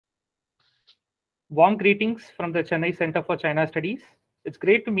Warm greetings from the Chennai Center for China Studies. It's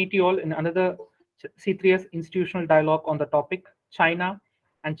great to meet you all in another C3S institutional dialogue on the topic China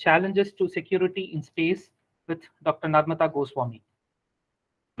and challenges to security in space with Dr. Namrata Goswami.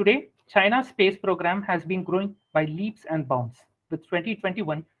 Today, China's space program has been growing by leaps and bounds, with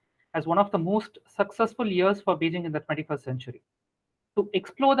 2021 as one of the most successful years for Beijing in the 21st century. To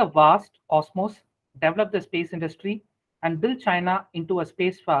explore the vast cosmos, develop the space industry, and build China into a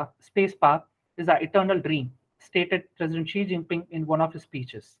space park is our eternal dream, stated President Xi Jinping in one of his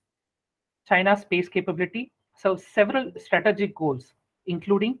speeches. China's space capability serves several strategic goals,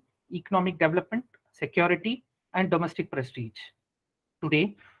 including economic development, security, and domestic prestige.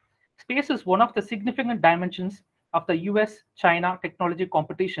 Today, space is one of the significant dimensions of the US China technology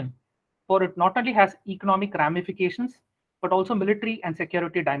competition, for it not only has economic ramifications but also military and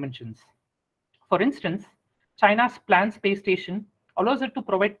security dimensions. For instance, China's planned space station allows it to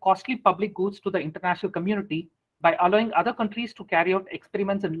provide costly public goods to the international community by allowing other countries to carry out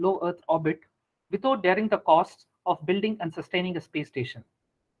experiments in low Earth orbit without bearing the costs of building and sustaining a space station.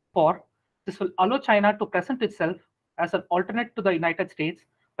 4. This will allow China to present itself as an alternate to the United States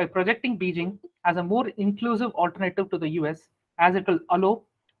by projecting Beijing as a more inclusive alternative to the US, as it will allow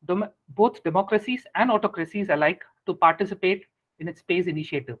both democracies and autocracies alike to participate in its space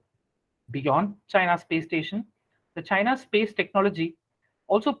initiative. Beyond China's space station, the China space technology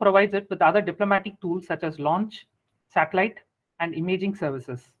also provides it with other diplomatic tools such as launch, satellite, and imaging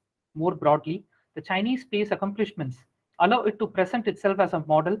services. More broadly, the Chinese space accomplishments allow it to present itself as a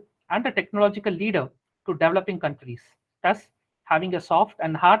model and a technological leader to developing countries, thus having a soft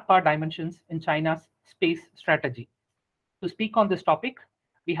and hard power dimensions in China's space strategy. To speak on this topic,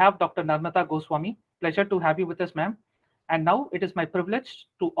 we have Dr. Namrata Goswami. Pleasure to have you with us, ma'am. And now it is my privilege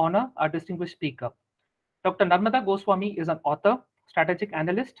to honor our distinguished speaker. Dr. Namrata Goswami is an author, strategic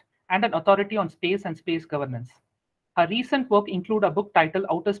analyst, and an authority on space and space governance. Her recent work include a book titled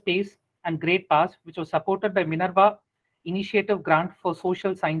Outer Space and Great Powers, which was supported by Minerva Initiative Grant for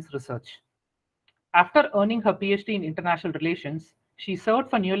Social Science Research. After earning her PhD in International Relations, she served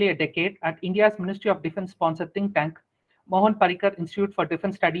for nearly a decade at India's Ministry of Defense-sponsored think tank, Mohan Parikar Institute for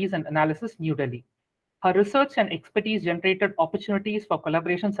Defense Studies and Analysis, New Delhi. Her research and expertise generated opportunities for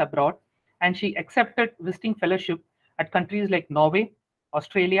collaborations abroad, and she accepted visiting fellowship at countries like Norway,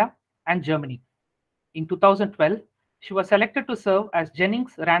 Australia, and Germany. In 2012, she was selected to serve as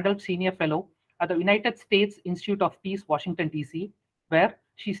Jennings Randolph Senior Fellow at the United States Institute of Peace, Washington, D.C., where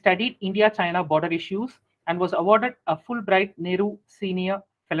she studied India-China border issues and was awarded a Fulbright Nehru Senior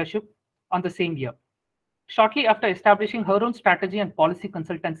Fellowship on the same year. Shortly after establishing her own strategy and policy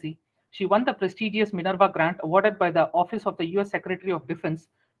consultancy, she won the prestigious Minerva Grant awarded by the Office of the US Secretary of Defense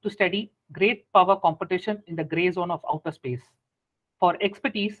to study great power competition in the gray zone of outer space. For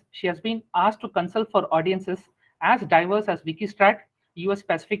expertise, she has been asked to consult for audiences as diverse as Wikistrat, US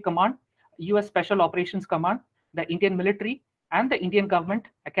Pacific Command, US Special Operations Command, the Indian military, and the Indian government,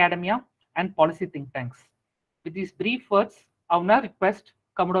 academia, and policy think tanks. With these brief words, I will now request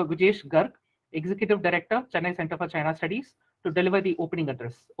Commodore Vijesh Garg, Executive Director, Chennai Center for China Studies, to deliver the opening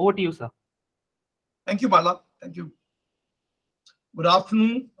address. Over to you, sir. Thank you, Bala. Thank you. Good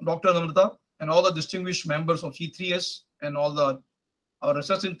afternoon, Dr. Namrata, and all the distinguished members of C3S and all our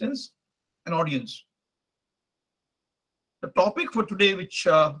research interns and audience. The topic for today, which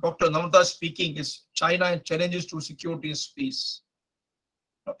Dr. Namrata is speaking, is China and challenges to security in space.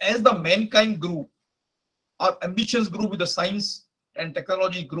 Now, as the mankind grew, our ambitions grew with the science and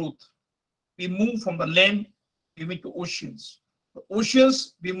technology growth. We moved from the land, we went to oceans. The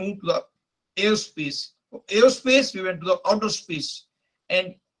oceans, we moved to the airspace. From airspace, we went to the outer space,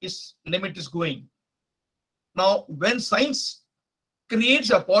 and its limit is going. Now, when science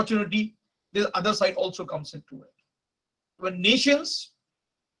creates opportunity, the other side also comes into it. When nations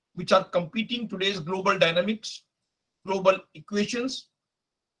which are competing today's global dynamics, global equations,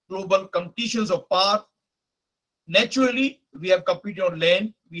 global competitions of power, naturally we have competed on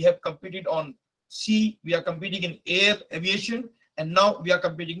land, we have competed on sea, we are competing in air, aviation, and now we are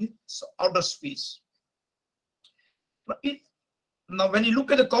competing in outer space. Now, when you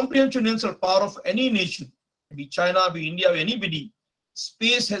look at the comprehensive power of any nation, be China, be India, be anybody,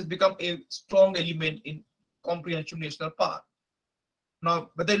 space has become a strong element in comprehensive national power. Now,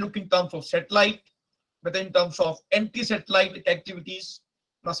 whether you look in terms of satellite, whether in terms of anti-satellite activities,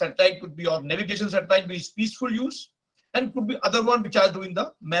 now satellite could be our navigation satellite, which is peaceful use, and could be other one which are doing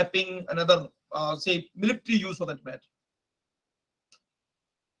the mapping, another say military use for that matter.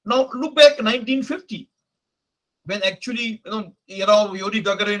 Now look back 1950, when actually era of Yuri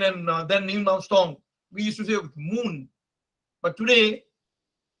Gagarin and then Neil Armstrong, we used to say moon, but today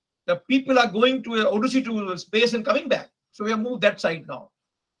the people are going to Odyssey to space and coming back. So we have moved that side now.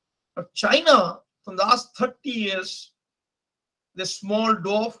 But China, from the last 30 years, the small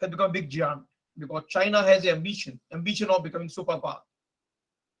dwarf has become a big giant because China has the ambition of becoming superpower.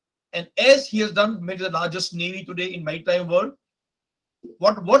 And as he has done, made the largest navy today in maritime world.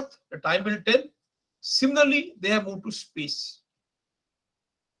 What worth? The time will tell. Similarly, they have moved to space.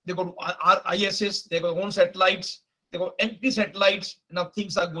 They got our ISS, they got own satellites, they got empty satellites. Now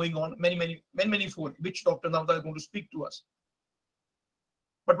things are going on many fold, which Dr. Namrata is going to speak to us.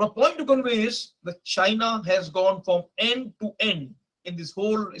 But my point to convey is that China has gone from end to end in this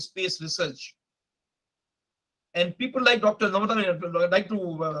whole space research. And people like Dr. Namrata would like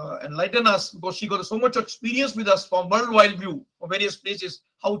to enlighten us because she got so much experience with us from worldwide view of various places,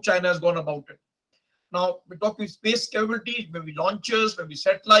 how China has gone about it. Now, we talk with space capabilities, maybe launchers, maybe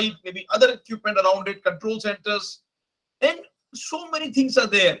satellite, maybe other equipment around it, control centers, and so many things are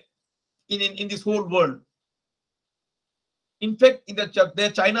there in this whole world. In fact, in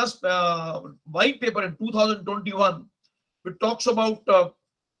the China's white paper in 2021, it talks about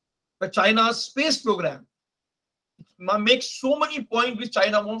the China's space program. It makes so many points which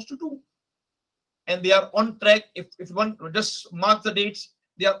China wants to do. And they are on track. If one just mark the dates,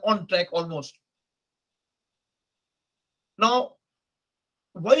 they are on track almost. Now,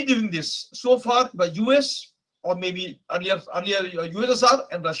 why doing this? So far, the US or maybe earlier USSR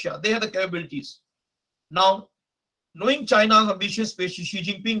and Russia, they had the capabilities. Now, knowing China's ambitious, especially Xi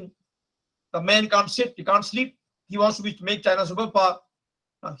Jinping, the man can't sit, he can't sleep. He wants to make China superpower.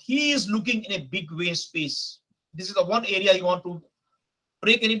 Now, he is looking in a big way in space. This is the one area he wants to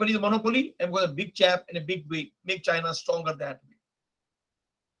break anybody's monopoly and go a big chap in a big way, make China stronger that way.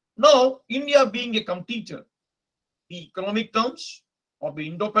 Now, India being a competitor, in economic terms or the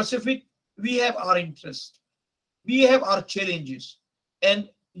Indo-Pacific, we have our interest. We have our challenges. And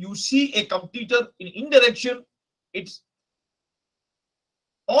you see a competitor in indirection, it's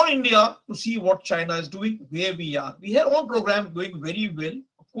on India to see what China is doing, where we are. We have our program going very well.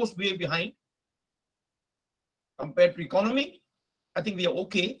 Of course, we are behind. Compared to economy, I think we are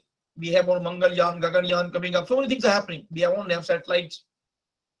okay. We have our Mangalyaan, Gaganyaan coming up. So many things are happening. We won't have satellites.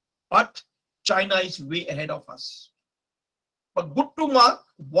 But China is way ahead of us. But good to mark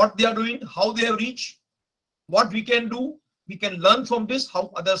what they are doing, how they have reached, what we can do. We can learn from this,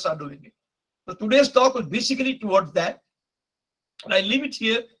 how others are doing it. So today's talk is basically towards that. And I leave it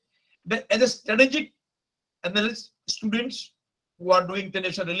here that as a strategic analyst, students who are doing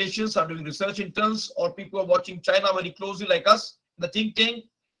international relations, are doing research interns, or people who are watching China very closely like us, the think tank,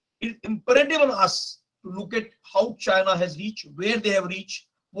 it's imperative on us to look at how China has reached, where they have reached,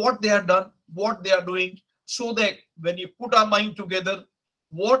 what they have done, what they are doing, so that when you put our mind together,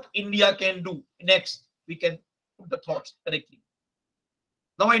 what India can do next, we can put the thoughts correctly.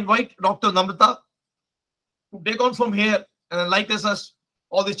 Now I invite Dr. Namrata to take on from here and enlighten us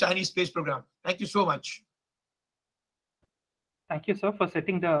all the Chinese space program. Thank you so much. Thank you, sir, for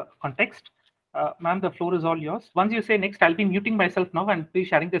setting the context. Ma'am, the floor is all yours. Once you say next, I'll be muting myself now and be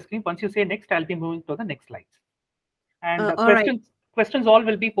sharing the screen. Once you say next, I'll be moving to the next slides. And questions all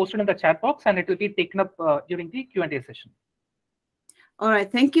will be posted in the chat box and it will be taken up during the Q&A session. All right.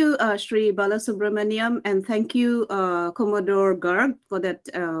 Thank you, Sri Balasubramaniam, and thank you, Commodore Garg, for that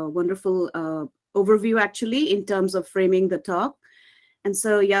wonderful overview, actually, in terms of framing the talk. And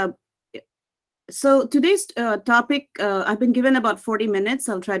so, yeah, so today's topic, I've been given about 40 minutes.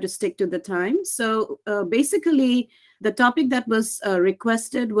 I'll try to stick to the time. So basically, the topic that was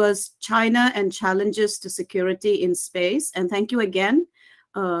requested was China and challenges to security in space. And thank you again,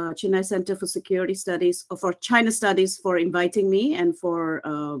 Chennai Center for Security Studies, or for China Studies, for inviting me and for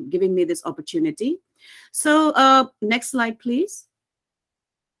giving me this opportunity. So next slide, please.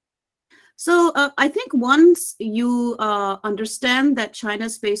 So I think once you understand that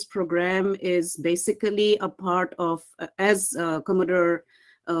China's space program is basically a part of, as Commodore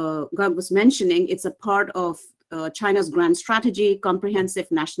Garg was mentioning, it's a part of China's grand strategy, comprehensive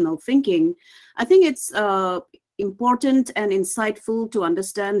national thinking. I think it's important and insightful to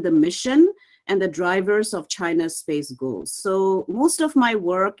understand the mission and the drivers of China's space goals. So most of my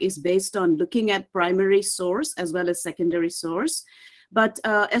work is based on looking at primary source as well as secondary source. But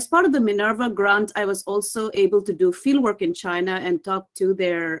as part of the Minerva grant, I was also able to do fieldwork in China and talk to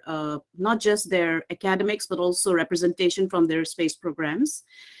their, not just their academics, but also representation from their space programs.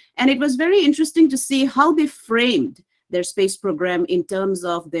 And it was very interesting to see how they framed their space program in terms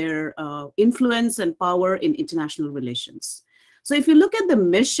of their influence and power in international relations. So if you look at the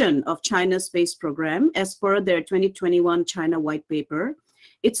mission of China's space program, as per their 2021 China White Paper,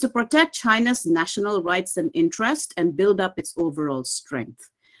 it's to protect China's national rights and interest and build up its overall strength.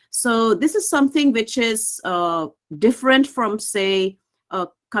 So this is something which is different from, say, a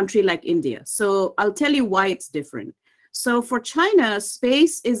country like India. So I'll tell you why it's different. So for China,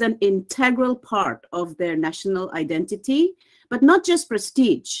 space is an integral part of their national identity, but not just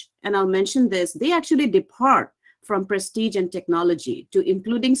prestige. And I'll mention this, they actually depart from prestige and technology to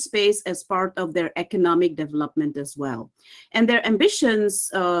including space as part of their economic development as well. And their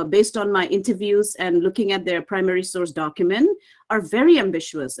ambitions, based on my interviews and looking at their primary source document, are very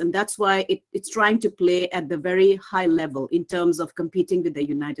ambitious. And that's why it's trying to play at the very high level in terms of competing with the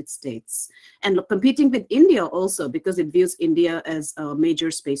United States and competing with India also, because it views India as a major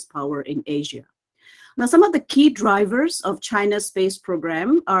space power in Asia. Now, some of the key drivers of China's space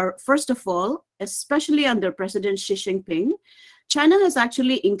program are, first of all, especially under President Xi Jinping, China has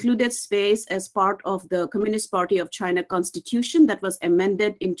actually included space as part of the Communist Party of China Constitution that was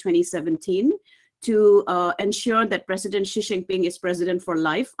amended in 2017 to ensure that President Xi Jinping is president for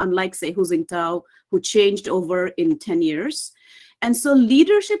life, unlike, say, Hu Jintao, who changed over in 10 years. And so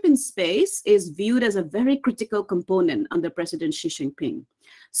leadership in space is viewed as a very critical component under President Xi Jinping.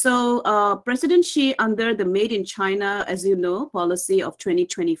 So President Xi, under the Made in China, as you know, policy of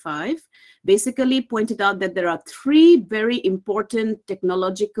 2025, basically pointed out that there are three very important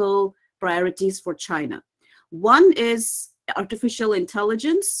technological priorities for China. One is artificial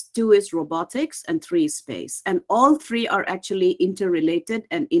intelligence, two is robotics, and three is space. And all three are actually interrelated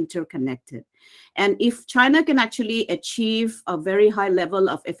and interconnected. And if China can actually achieve a very high level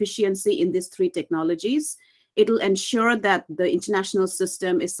of efficiency in these three technologies, it'll ensure that the international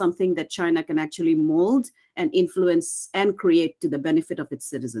system is something that China can actually mold and influence and create to the benefit of its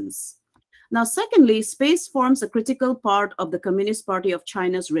citizens. Now, secondly, space forms a critical part of the Communist Party of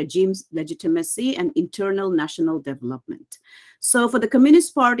China's regime's legitimacy and internal national development. So for the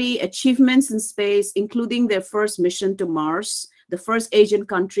Communist Party, achievements in space, including their first mission to Mars, the first Asian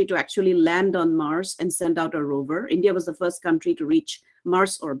country to actually land on Mars and send out a rover. India was the first country to reach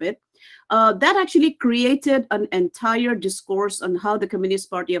Mars orbit. That actually created an entire discourse on how the Communist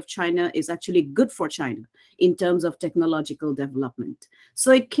Party of China is actually good for China in terms of technological development.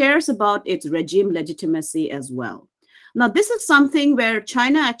 So it cares about its regime legitimacy as well. Now, this is something where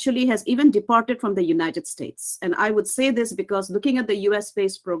China actually has even departed from the United States. And I would say this because looking at the US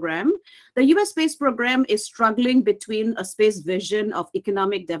space program, the US space program is struggling between a space vision of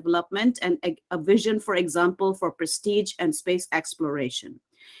economic development and a vision, for example, for prestige and space exploration.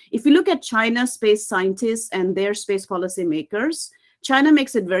 If you look at China's space scientists and their space policy makers, China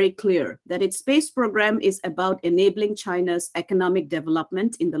makes it very clear that its space program is about enabling China's economic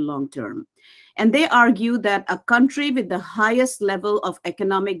development in the long term. And they argue that a country with the highest level of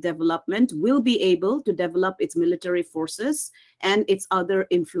economic development will be able to develop its military forces and its other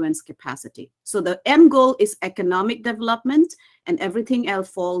influence capacity. So the end goal is economic development, and everything else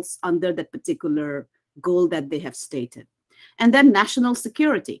falls under that particular goal that they have stated. And then national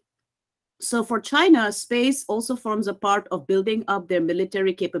security. So for China, space also forms a part of building up their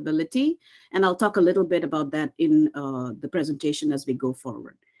military capability. And I'll talk a little bit about that in the presentation as we go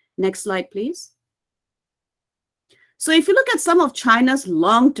forward. Next slide, please. So if you look at some of China's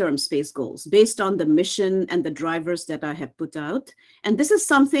long-term space goals based on the mission and the drivers that I have put out, and this is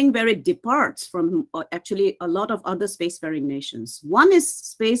something where it departs from actually a lot of other spacefaring nations. One is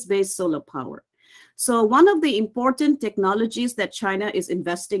space-based solar power. So one of the important technologies that China is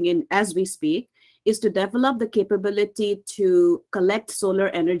investing in as we speak is to develop the capability to collect solar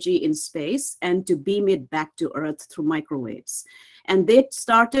energy in space and to beam it back to Earth through microwaves. And they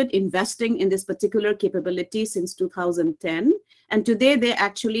started investing in this particular capability since 2010. And today they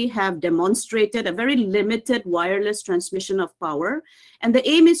actually have demonstrated a very limited wireless transmission of power. And the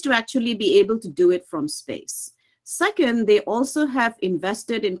aim is to actually be able to do it from space. Second, they also have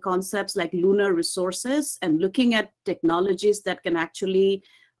invested in concepts like lunar resources and looking at technologies that can actually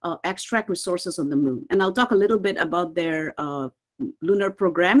extract resources on the moon. And I'll talk a little bit about their lunar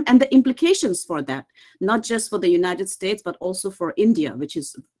program and the implications for that, not just for the United States, but also for India, which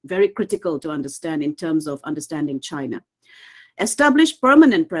is very critical to understand in terms of understanding China. Establish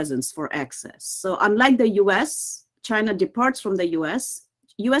permanent presence for access. So unlike the US, China departs from the US.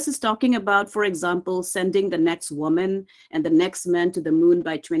 US is talking about, for example, sending the next woman and the next man to the moon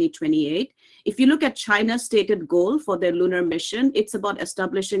by 2028. If you look at China's stated goal for their lunar mission, it's about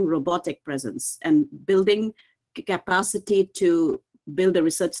establishing robotic presence and building capacity to build a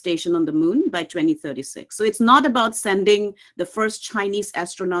research station on the moon by 2036. So it's not about sending the first Chinese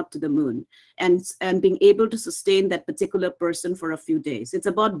astronaut to the moon and being able to sustain that particular person for a few days. It's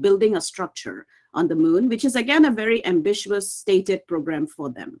about building a structure on the moon, which is again a very ambitious stated program for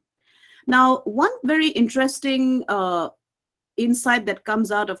them. Now, one very interesting insight that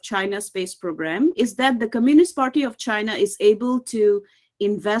comes out of China's space program is that the Communist Party of China is able to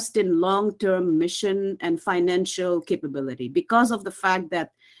invest in long-term mission and financial capability because of the fact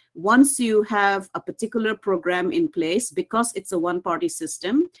that once you have a particular program in place, because it's a one-party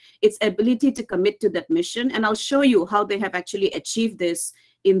system, its ability to commit to that mission, and I'll show you how they have actually achieved this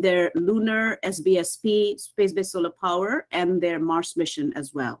in their lunar SBSP, space-based solar power, and their Mars mission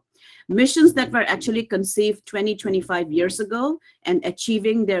as well. Missions that were actually conceived 20, 25 years ago and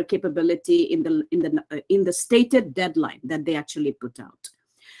achieving their capability in the stated deadline that they actually put out.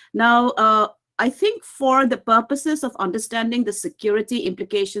 Now, I think for the purposes of understanding the security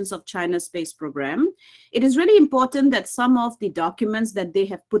implications of China's space program, it is really important that some of the documents that they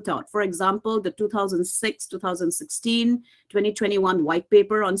have put out, for example, the 2006, 2016, 2021 white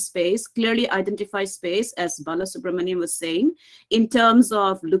paper on space clearly identifies space, as Bala Subramanian was saying, in terms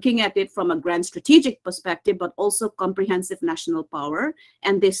of looking at it from a grand strategic perspective, but also comprehensive national power,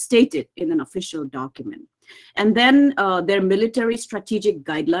 and they state it in an official document. And then their military strategic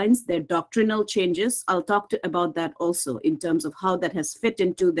guidelines, their doctrinal changes, I'll talk about that also in terms of how that has fit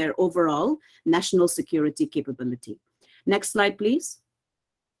into their overall national security capability. Next slide, please.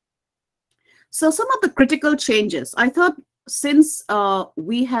 So some of the critical changes, I thought since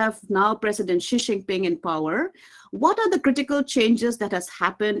we have now President Xi Jinping in power, what are the critical changes that has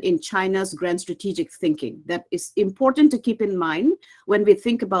happened in China's grand strategic thinking that is important to keep in mind when we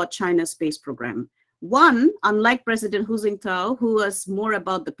think about China's space program? One, unlike President Hu Jintao, who was more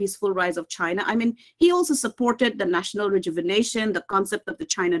about the peaceful rise of China, I mean, he also supported the national rejuvenation, the concept of the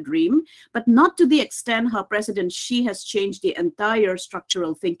China dream, but not to the extent how President Xi has changed the entire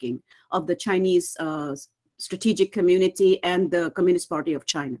structural thinking of the Chinese strategic community and the Communist Party of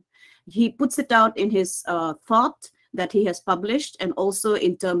China. He puts it out in his thought that he has published and also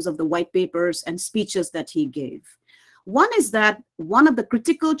in terms of the white papers and speeches that he gave. One is that one of the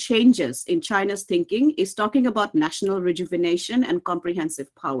critical changes in China's thinking is talking about national rejuvenation and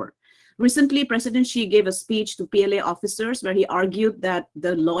comprehensive power. Recently, President Xi gave a speech to PLA officers where he argued that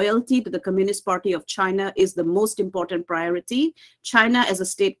the loyalty to the Communist Party of China is the most important priority. China as a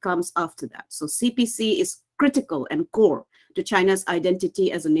state comes after that. So CPC is critical and core to China's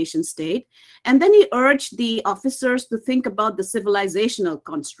identity as a nation state. And then he urged the officers to think about the civilizational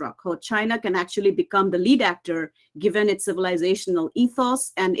construct, how China can actually become the lead actor given its civilizational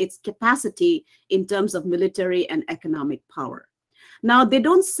ethos and its capacity in terms of military and economic power. Now, they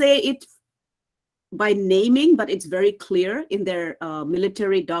don't say it by naming, but it's very clear in their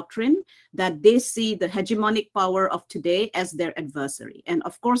military doctrine that they see the hegemonic power of today as their adversary. And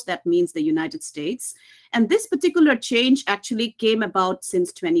of course, that means the United States. And this particular change actually came about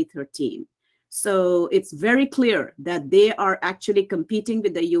since 2013. So it's very clear that they are actually competing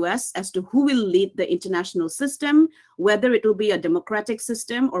with the US as to who will lead the international system, whether it will be a democratic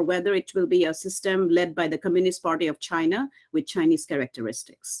system or whether it will be a system led by the Communist Party of China with Chinese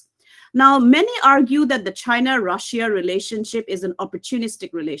characteristics. Now, many argue that the China-Russia relationship is an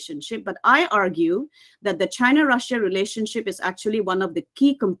opportunistic relationship, but I argue that the China-Russia relationship is actually one of the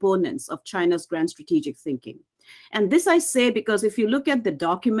key components of China's grand strategic thinking. And this I say because if you look at the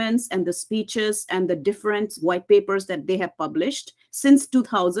documents and the speeches and the different white papers that they have published since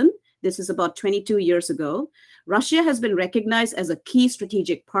 2000, this is about 22 years ago, Russia has been recognized as a key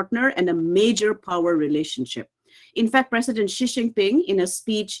strategic partner and a major power relationship. In fact, President Xi Jinping, in a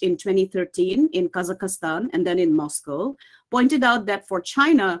speech in 2013 in Kazakhstan and then in Moscow, pointed out that for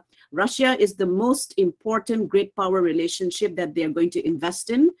China, Russia is the most important great power relationship that they are going to invest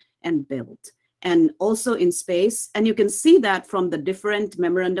in and build, and also in space. And you can see that from the different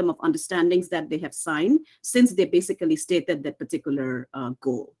memorandum of understandings that they have signed since they basically stated that particular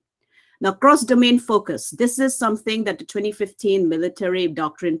goal. Now, cross-domain focus. This is something that the 2015 military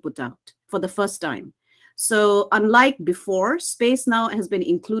doctrine put out for the first time. So unlike before, space now has been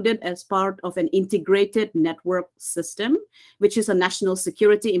included as part of an integrated network system, which is a national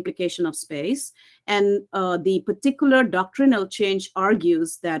security implication of space. And the particular doctrinal change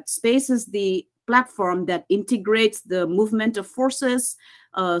argues that space is the platform that integrates the movement of forces,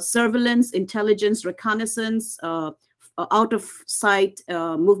 surveillance, intelligence, reconnaissance, out of sight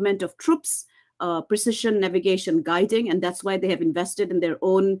movement of troops, precision navigation guiding, and that's why they have invested in their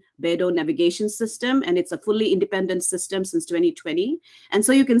own Beidou navigation system, and it's a fully independent system since 2020. And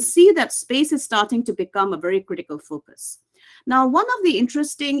so you can see that space is starting to become a very critical focus. Now, one of the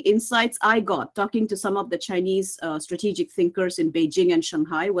interesting insights I got talking to some of the Chinese strategic thinkers in Beijing and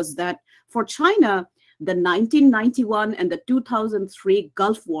Shanghai was that for China, the 1991 and the 2003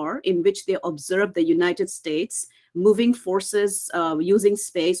 Gulf War, in which they observed the United States moving forces using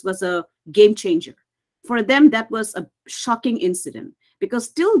space, was a game changer. For them, that was a shocking incident, because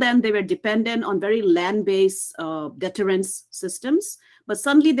till then they were dependent on very land-based deterrence systems. But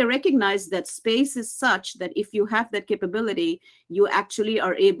suddenly they recognized that space is such that if you have that capability, you actually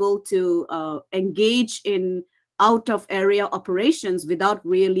are able to engage in out-of-area operations without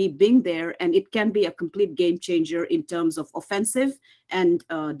really being there. And it can be a complete game changer in terms of offensive and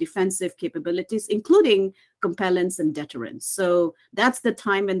defensive capabilities, including compellence and deterrence. So that's the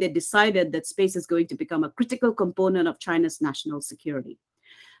time when they decided that space is going to become a critical component of China's national security.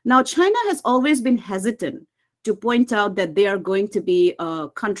 Now, China has always been hesitant to point out that they are going to be a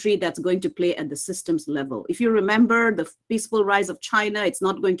country that's going to play at the systems level. If you remember the peaceful rise of China, it's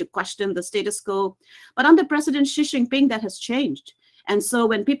not going to question the status quo. But under President Xi Jinping, that has changed. And so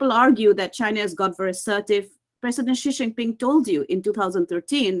when people argue that China has got very assertive, President Xi Jinping told you in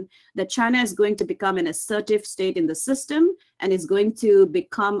 2013 that China is going to become an assertive state in the system and is going to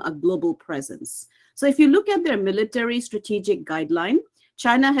become a global presence. So if you look at their military strategic guideline,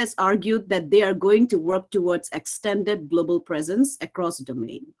 China has argued that they are going to work towards extended global presence across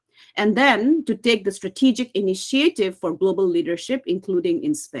domain, and then to take the strategic initiative for global leadership, including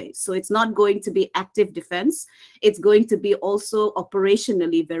in space. So it's not going to be active defense. It's going to be also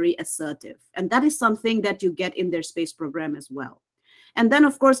operationally very assertive. And that is something that you get in their space program as well. And then,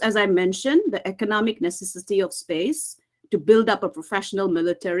 of course, as I mentioned, the economic necessity of space to build up a professional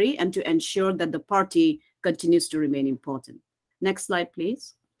military and to ensure that the party continues to remain important. Next slide,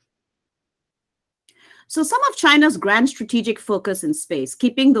 please. So some of China's grand strategic focus in space,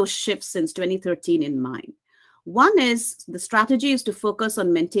 keeping those shifts since 2013 in mind. One is the strategy is to focus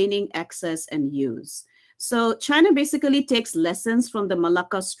on maintaining access and use. So China basically takes lessons from the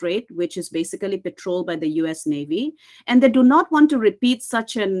Malacca Strait, which is basically patrolled by the US Navy, and they do not want to repeat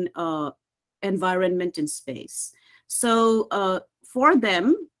such an environment in space. So for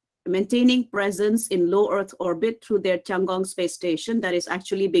them, maintaining presence in low Earth orbit through their Tiangong space station that is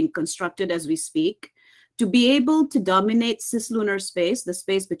actually being constructed as we speak, to be able to dominate cislunar space, the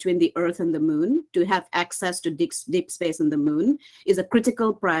space between the Earth and the Moon, to have access to deep space and the Moon, is a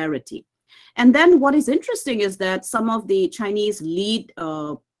critical priority. And then what is interesting is that some of the Chinese lead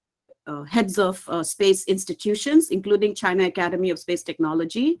heads of space institutions, including China Academy of Space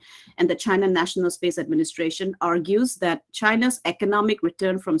Technology and the China National Space Administration, argues that China's economic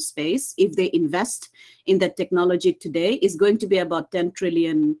return from space, if they invest in that technology today, is going to be about 10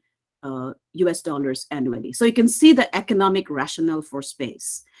 trillion US dollars annually. So you can see the economic rationale for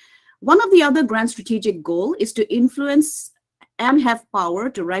space. One of the other grand strategic goals is to influence and have power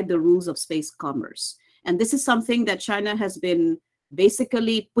to write the rules of space commerce. And this is something that China has been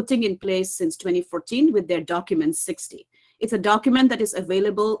basically putting in place since 2014 with their document 60. It's a document that is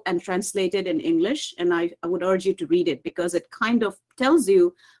available and translated in English, and I would urge you to read it because it kind of tells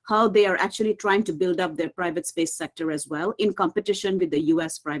you how they are actually trying to build up their private space sector as well in competition with the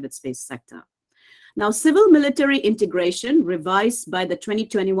US private space sector. Now, civil-military integration, revised by the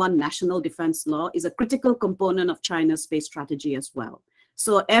 2021 National Defense Law, is a critical component of China's space strategy as well.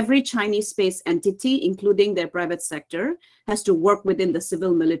 So every Chinese space entity, including their private sector, has to work within the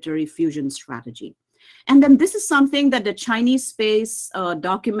civil-military fusion strategy. And then this is something that the Chinese space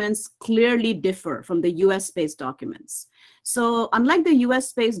documents clearly differ from the US space documents. So unlike the US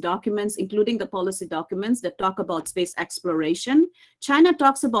space documents, including the policy documents that talk about space exploration, China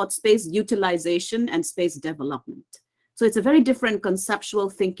talks about space utilization and space development. So it's a very different conceptual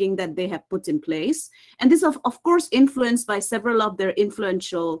thinking that they have put in place. And this is, of course, influenced by several of their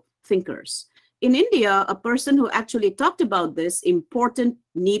influential thinkers. In India, a person who actually talked about this important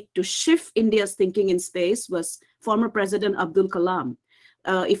need to shift India's thinking in space was former President Abdul Kalam.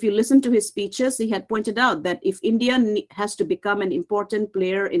 If you listen to his speeches, he had pointed out that if India has to become an important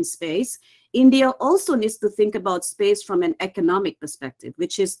player in space, India also needs to think about space from an economic perspective,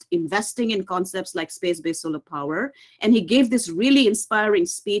 which is investing in concepts like space-based solar power. And he gave this really inspiring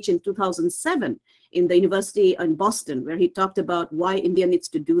speech in 2007 in the university in Boston, where he talked about why India needs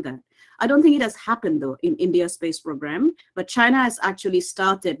to do that. I don't think it has happened, though, in India's space program, but China has actually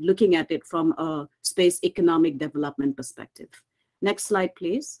started looking at it from a space economic development perspective. Next slide,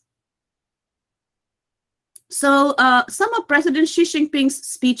 please. So some of President Xi Jinping's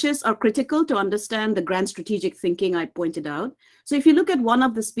speeches are critical to understand the grand strategic thinking I pointed out. So if you look at one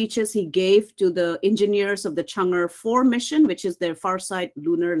of the speeches he gave to the engineers of the Chang'e 4 mission, which is their Farsight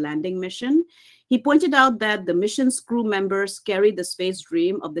lunar landing mission, he pointed out that the mission's crew members carry the space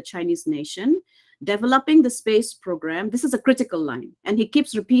dream of the Chinese nation, developing the space program. This is a critical line, and he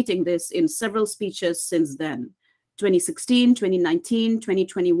keeps repeating this in several speeches since then. 2016, 2019,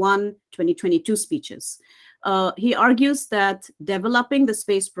 2021, 2022 speeches. He argues that developing the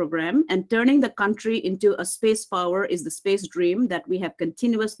space program and turning the country into a space power is the space dream that we have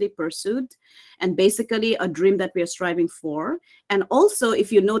continuously pursued, and basically a dream that we are striving for. And also,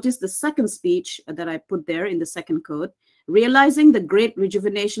 if you notice the second speech that I put there in the second quote, realizing the great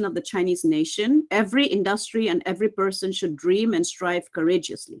rejuvenation of the Chinese nation, every industry and every person should dream and strive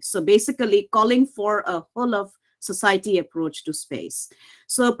courageously. So basically calling for a whole of society approach to space.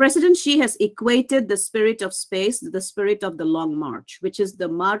 So President Xi has equated the spirit of space to the spirit of the Long March, which is the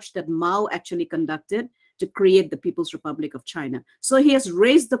march that Mao actually conducted to create the People's Republic of China. So he has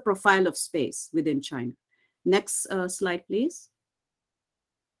raised the profile of space within China. Next slide, please.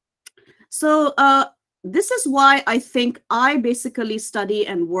 So this is why I think I basically study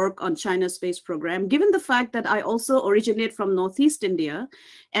and work on China's space program, given the fact that I also originate from Northeast India.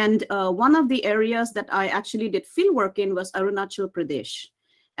 And one of the areas that I actually did fieldwork in was Arunachal Pradesh.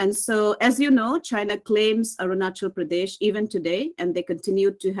 And so, as you know, China claims Arunachal Pradesh even today, and they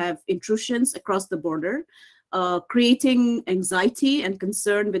continue to have intrusions across the border, creating anxiety and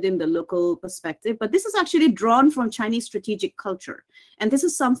concern within the local perspective. But this is actually drawn from Chinese strategic culture. And this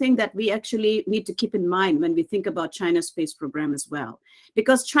is something that we actually need to keep in mind when we think about China's space program as well.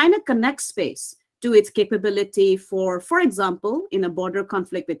 Because China connects space to its capability for example, in a border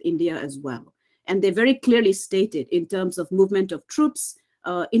conflict with India as well. And they very clearly stated in terms of movement of troops,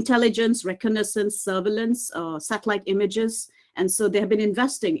 intelligence, reconnaissance, surveillance, satellite images. And so they have been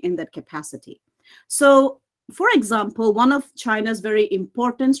investing in that capacity. So, for example, one of China's very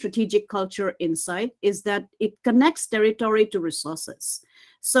important strategic culture insight is that it connects territory to resources.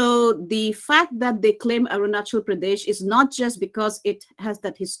 So the fact that they claim Arunachal Pradesh is not just because it has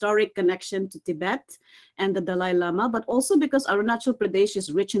that historic connection to Tibet and the Dalai Lama, but also because Arunachal Pradesh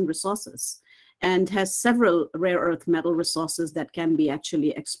is rich in resources and has several rare earth metal resources that can be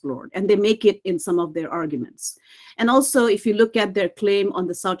actually explored. And they make it in some of their arguments. And also, if you look at their claim on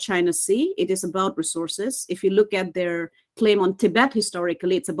the South China Sea, it is about resources. If you look at their claim on Tibet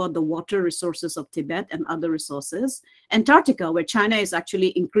historically, it's about the water resources of Tibet and other resources. Antarctica, where China is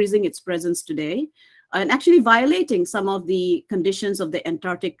actually increasing its presence today, and actually violating some of the conditions of the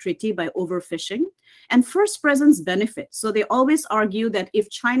Antarctic Treaty by overfishing, and first presence benefits. So they always argue that if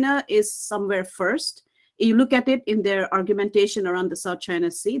China is somewhere first, you look at it in their argumentation around the South China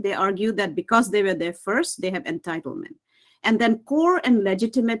Sea, they argue that because they were there first, they have entitlement. And then core and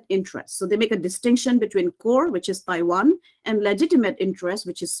legitimate interests. So they make a distinction between core, which is Taiwan, and legitimate interest,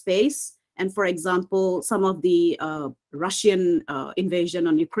 which is space. And for example, some of the Russian invasion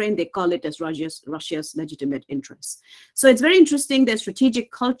on Ukraine, they call it as Russia's legitimate interests. So it's very interesting that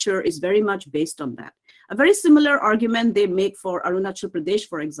strategic culture is very much based on that. A very similar argument they make for Arunachal Pradesh,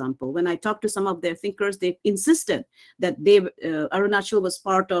 for example. When I talked to some of their thinkers, they insisted that Arunachal was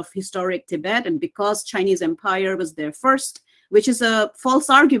part of historic Tibet, and because Chinese Empire was there first, which is a false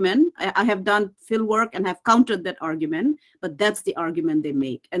argument. I have done field work and have countered that argument, but that's the argument they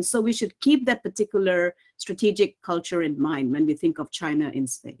make. And so we should keep that particular strategic culture in mind when we think of China in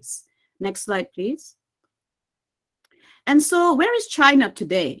space. Next slide, please. And so where is China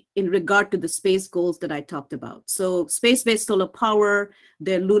today in regard to the space goals that I talked about? So space-based solar power,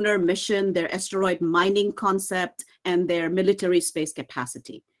 their lunar mission, their asteroid mining concept, and their military space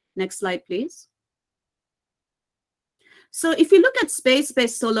capacity. Next slide, please. So if you look at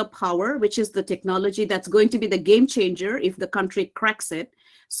space-based solar power, which is the technology that's going to be the game changer if the country cracks it.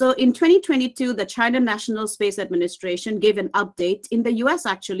 So in 2022, the China National Space Administration gave an update in the US,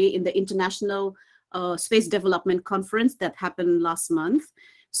 actually, in the International Space Development Conference that happened last month.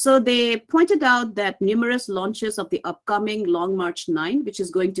 So they pointed out that numerous launches of the upcoming Long March 9, which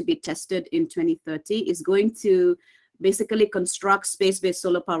is going to be tested in 2030, is going to basically construct space-based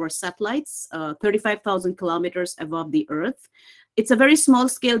solar power satellites 35,000 kilometers above the Earth. It's a very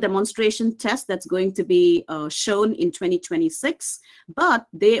small-scale demonstration test that's going to be shown in 2026, but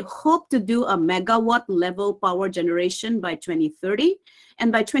they hope to do a megawatt-level power generation by 2030.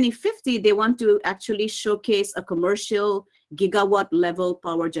 And by 2050, they want to actually showcase a commercial gigawatt-level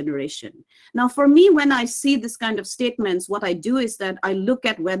power generation. Now, for me, when I see this kind of statements, what I do is that I look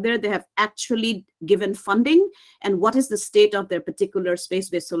at whether they have actually given funding and what is the state of their particular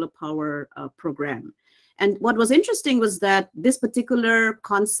space-based solar power program. And what was interesting was that this particular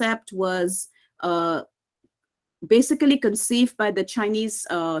concept was basically conceived by the Chinese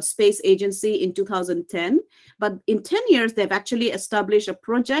Space Agency in 2010. But in 10 years, they've actually established a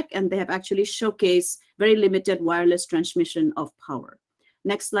project and they have actually showcased very limited wireless transmission of power.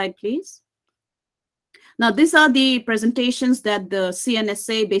 Next slide, please. Now, these are the presentations that the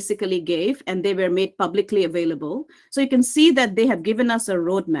CNSA basically gave, and they were made publicly available. So you can see that they have given us a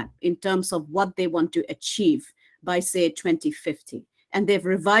roadmap in terms of what they want to achieve by, say, 2050. And they've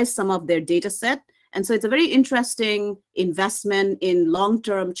revised some of their data set. And so it's a very interesting investment in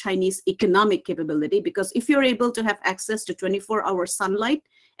long-term Chinese economic capability, because if you're able to have access to 24-hour sunlight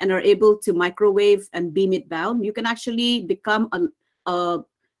and are able to microwave and beam it down, you can actually become a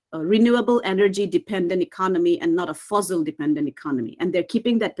renewable energy dependent economy and not a fossil dependent economy. And they're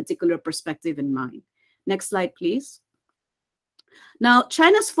keeping that particular perspective in mind. Next slide, please. Now,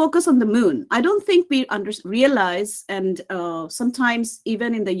 China's focus on the moon, I don't think we realize, and sometimes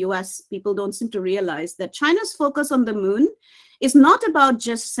even in the US, people don't seem to realize that China's focus on the moon is not about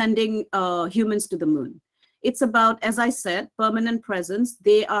just sending humans to the moon. It's about, as I said, permanent presence.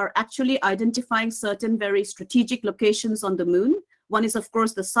 They are actually identifying certain very strategic locations on the moon. One is, of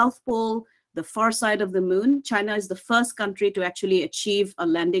course, the South Pole, the far side of the moon. China is the first country to actually achieve a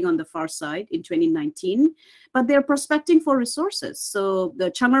landing on the far side in 2019, but they're prospecting for resources. So the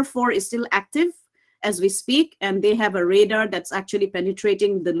Chang'e 4 is still active as we speak, and they have a radar that's actually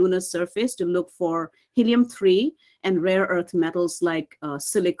penetrating the lunar surface to look for helium-3 and rare earth metals like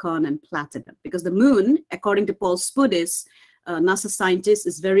silicon and platinum, because the moon, according to Paul Spudis, NASA scientist,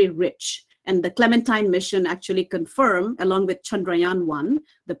 is very rich. And the Clementine mission actually confirmed, along with Chandrayaan-1,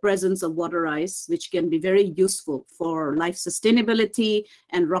 the presence of water ice, which can be very useful for life sustainability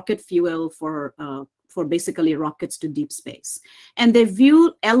and rocket fuel for basically rockets to deep space. And they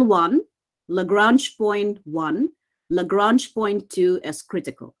view L1, Lagrange point 1, Lagrange point 2 as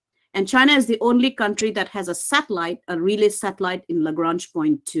critical. And China is the only country that has a satellite, a relay satellite in Lagrange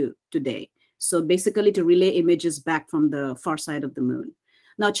point 2 today. So basically to relay images back from the far side of the moon.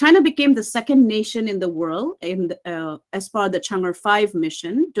 Now, China became the second nation in the world as part of the Chang'e 5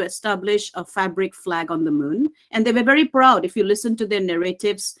 mission to establish a fabric flag on the moon. And they were very proud. If you listen to their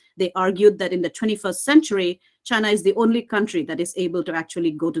narratives, they argued that in the 21st century, China is the only country that is able to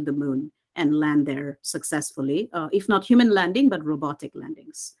actually go to the moon and land there successfully, if not human landing, but robotic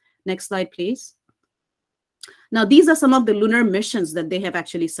landings. Next slide, please. Now, these are some of the lunar missions that they have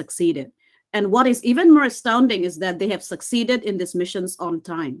actually succeeded. And what is even more astounding is that they have succeeded in these missions on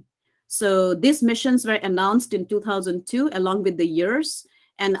time. So these missions were announced in 2002, along with the years.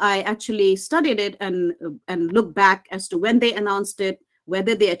 And I actually studied it and looked back as to when they announced it,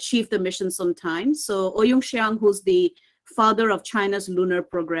 whether they achieved the missions on time. So Ouyang Xiang, who's the father of China's lunar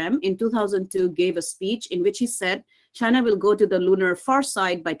program, in 2002 gave a speech in which he said, China will go to the lunar far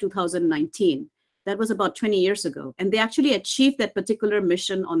side by 2019. That was about 20 years ago. And they actually achieved that particular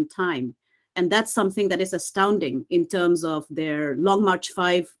mission on time. And that's something that is astounding in terms of their Long March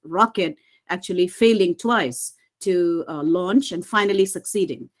 5 rocket actually failing twice to launch and finally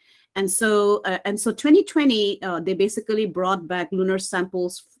succeeding. And so 2020, they basically brought back lunar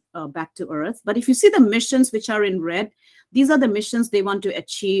samples back to Earth. But if you see the missions which are in red, these are the missions they want to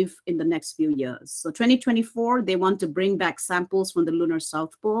achieve in the next few years. So 2024, they want to bring back samples from the lunar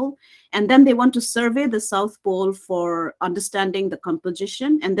South Pole. And then they want to survey the South Pole for understanding the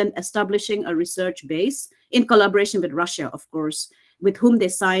composition and then establishing a research base in collaboration with Russia, of course, with whom they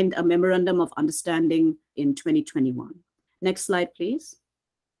signed a memorandum of understanding in 2021. Next slide, please.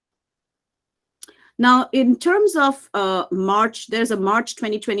 Now, in terms of March, there's a March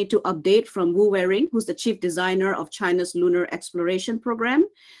 2022 update from Wu Weiring, who's the chief designer of China's lunar exploration program.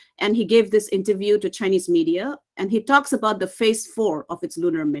 And he gave this interview to Chinese media, and he talks about the phase 4 of its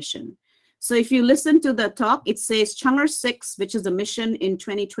lunar mission. So if you listen to the talk, it says Chang'e 6, which is a mission in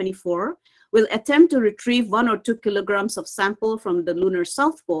 2024, will attempt to retrieve 1 or 2 kilograms of sample from the lunar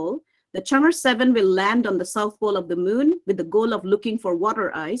South Pole. The Chang'e 7 will land on the South Pole of the moon with the goal of looking for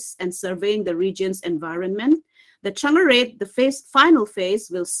water ice and surveying the region's environment. The Chang'e 8, the final phase,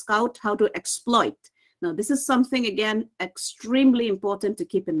 will scout how to exploit. Now, this is something, again, extremely important to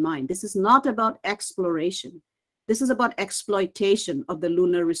keep in mind. This is not about exploration. This is about exploitation of the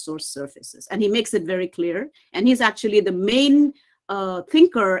lunar resource surfaces. And he makes it very clear. And he's actually the main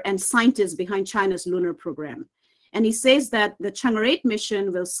thinker and scientist behind China's lunar program. And he says that the Chang'e 8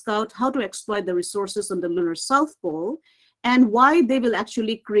 mission will scout how to exploit the resources on the lunar South Pole and why they will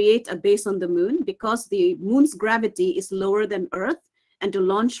actually create a base on the moon, because the moon's gravity is lower than Earth, and to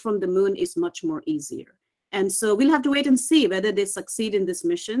launch from the moon is much more easier. And so we'll have to wait and see whether they succeed in these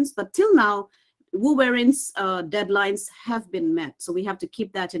missions. But till now, Wu Weiring's deadlines have been met. So we have to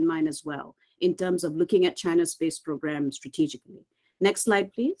keep that in mind as well in terms of looking at China's space program strategically. Next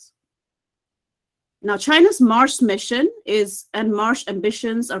slide, please. Now, China's Mars mission and Mars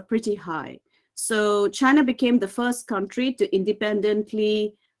ambitions are pretty high. So China became the first country to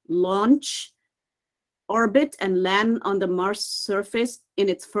independently launch orbit and land on the Mars surface in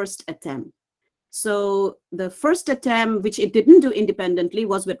its first attempt. So the first attempt, which it didn't do independently,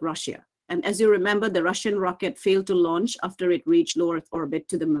 was with Russia. And as you remember, the Russian rocket failed to launch after it reached low Earth orbit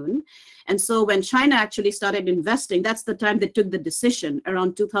to the moon. And so when China actually started investing, that's the time they took the decision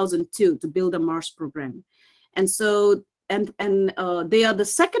around 2002 to build a Mars program. And so, they are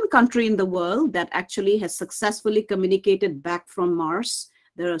the second country in the world that actually has successfully communicated back from Mars.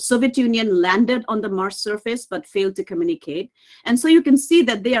 The Soviet Union landed on the Mars surface, but failed to communicate. And so you can see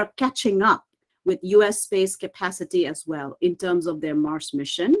that they are catching up with US space capacity as well in terms of their Mars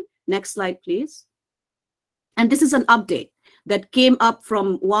mission. Next slide, please. And this is an update that came up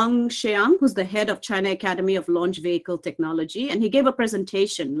from Wang Xiang, who's the head of China Academy of Launch Vehicle Technology. And he gave a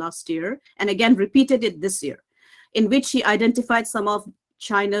presentation last year and again repeated it this year, in which he identified some of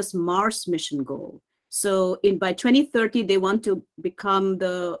China's Mars mission goal. So by 2030, they want to become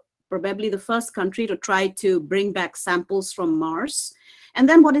probably the first country to try to bring back samples from Mars. And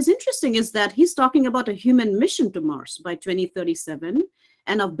then what is interesting is that he's talking about a human mission to Mars by 2037,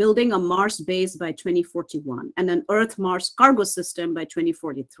 and of building a Mars base by 2041, and an Earth-Mars cargo system by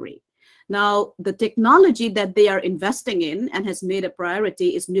 2043. Now, the technology that they are investing in and has made a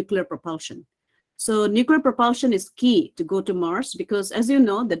priority is nuclear propulsion. So nuclear propulsion is key to go to Mars because, as you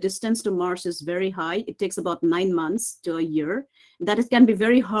know, the distance to Mars is very high. It takes about 9 months to a year. That can be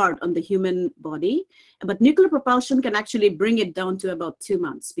very hard on the human body. But nuclear propulsion can actually bring it down to about 2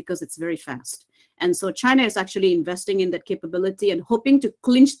 months because it's very fast. And so China is actually investing in that capability and hoping to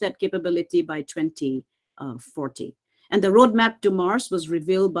clinch that capability by 2040. And the roadmap to Mars was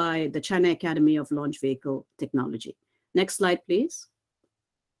revealed by the China Academy of Launch Vehicle Technology. Next slide, please.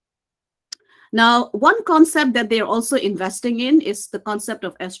 Now, one concept that they're also investing in is the concept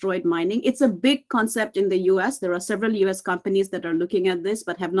of asteroid mining. It's a big concept in the US. There are several US companies that are looking at this,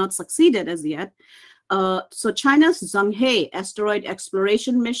 but have not succeeded as yet. So China's Zhanghe asteroid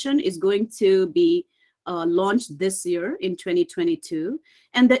exploration mission is going to be launched this year in 2022.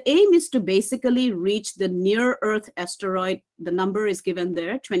 And the aim is to basically reach the near-Earth asteroid, the number is given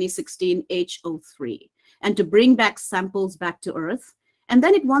there, 2016 H03, and to bring back samples back to Earth. And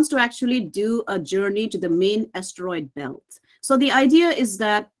then it wants to actually do a journey to the main asteroid belt. So the idea is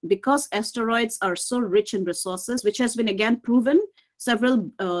that because asteroids are so rich in resources, which has been again proven, several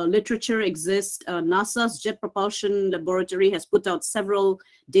literature exists. NASA's Jet Propulsion Laboratory has put out several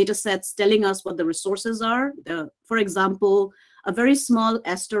data sets telling us what the resources are. For example, a very small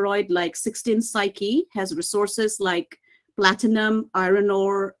asteroid like 16 Psyche has resources like platinum, iron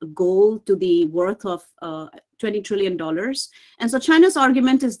ore, gold to the worth of $20 trillion. And so China's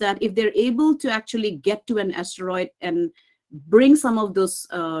argument is that if they're able to actually get to an asteroid and bring some of those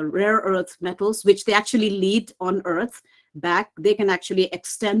rare earth metals, which they actually lead on Earth, back, they can actually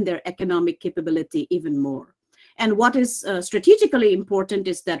extend their economic capability even more. And what is strategically important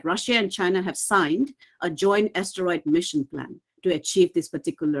is that Russia and China have signed a joint asteroid mission plan to achieve this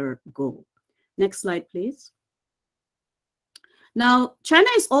particular goal. Next slide, please. Now, China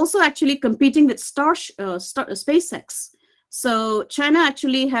is also actually competing with SpaceX. So China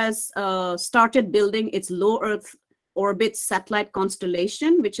actually has started building its low Earth orbit satellite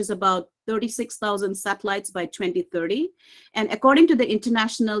constellation, which is about 36,000 satellites by 2030. And according to the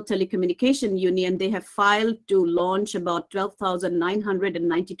International Telecommunication Union, they have filed to launch about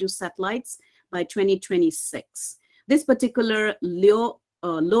 12,992 satellites by 2026. This particular low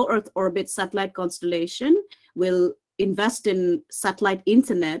Earth orbit satellite constellation will invest in satellite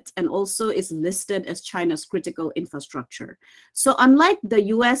internet and also is listed as China's critical infrastructure. So unlike the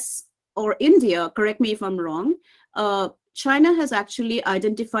US or India, correct me if I'm wrong, China has actually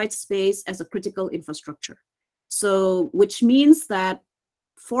identified space as a critical infrastructure. So, which means that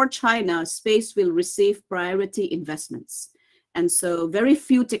for China, space will receive priority investments. And so very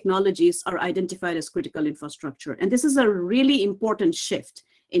few technologies are identified as critical infrastructure. And this is a really important shift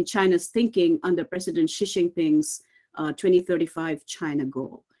in China's thinking under President Xi Jinping's 2035 China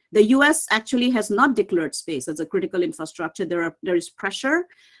goal. The US actually has not declared space as a critical infrastructure. There is pressure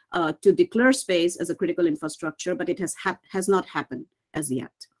to declare space as a critical infrastructure, but it has not happened as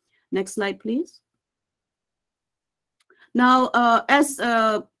yet. Next slide, please. Now, as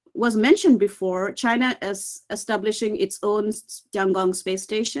was mentioned before, China is establishing its own Tiangong space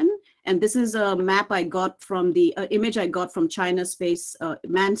station. And this is a map I got from the image I got from China's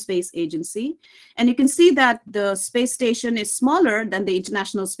Manned Space Agency. And you can see that the space station is smaller than the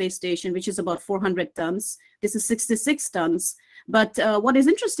International Space Station, which is about 400 tons. This is 66 tons. But what is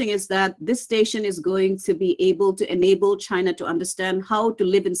interesting is that this station is going to be able to enable China to understand how to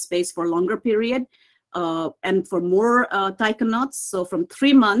live in space for a longer period, and for more taikonauts. So from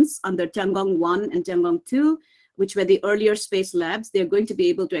 3 months under Tiangong 1 and Tiangong 2, which were the earlier space labs, they're going to be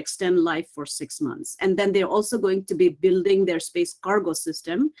able to extend life for 6 months. And then they're also going to be building their space cargo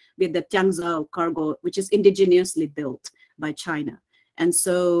system with the Tiangzhou cargo, which is indigenously built by China. And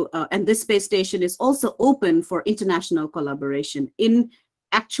so, and this space station is also open for international collaboration in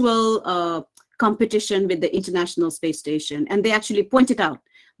actual competition with the International Space Station. And they actually pointed out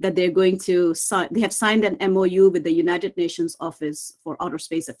that they're going to sign, they have signed an MOU with the United Nations Office for Outer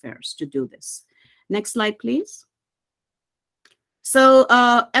Space Affairs to do this. Next slide, please. So,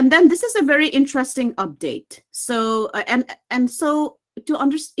 and then this is a very interesting update. So, so to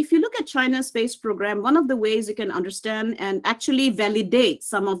understand, if you look at China's space program, one of the ways you can understand and actually validate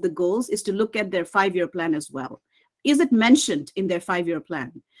some of the goals is to look at their 5-year plan as well. Is it mentioned in their 5-year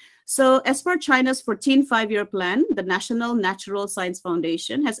plan? So as per China's 14th 5-year plan, the National Natural Science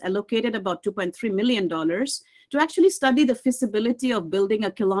Foundation has allocated about $2.3 million to actually study the feasibility of building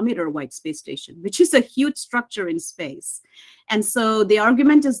a kilometer-wide space station, which is a huge structure in space. And so the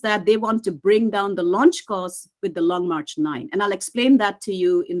argument is that they want to bring down the launch costs with the Long March 9. And I'll explain that to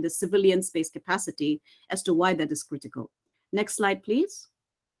you in the civilian space capacity as to why that is critical. Next slide, please.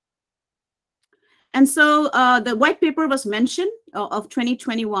 And so the white paper was mentioned of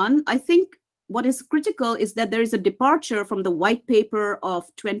 2021. I think what is critical is that there is a departure from the white paper of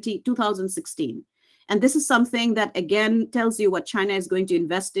 2016. And this is something that, again, tells you what China is going to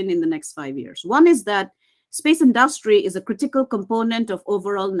invest in the next 5 years. One is that space industry is a critical component of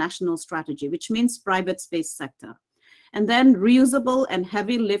overall national strategy, which means private space sector. And then reusable and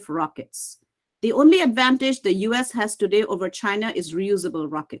heavy lift rockets. The only advantage the US has today over China is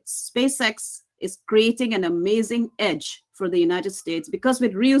reusable rockets. SpaceX is creating an amazing edge for the United States because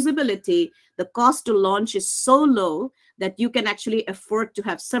with reusability, the cost to launch is so low that you can actually afford to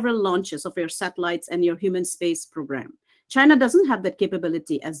have several launches of your satellites and your human space program. China doesn't have that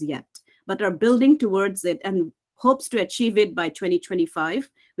capability as yet, but are building towards it and hopes to achieve it by 2025,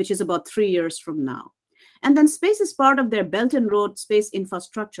 which is about 3 years from now. And then space is part of their Belt and Road Space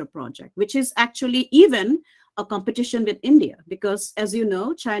Infrastructure Project, which is actually even a competition with India, because as you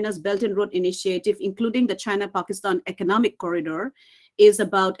know, China's Belt and Road Initiative, including the China-Pakistan Economic Corridor, is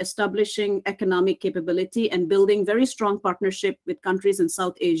about establishing economic capability and building very strong partnership with countries in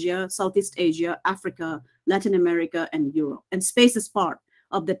South Asia, Southeast Asia, Africa, Latin America, and Europe. And space is part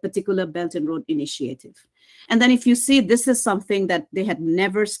of that particular Belt and Road Initiative. And then if you see, this is something that they had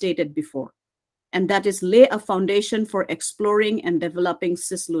never stated before. And that is lay a foundation for exploring and developing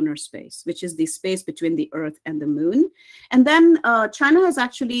cislunar space, which is the space between the Earth and the Moon. And then China has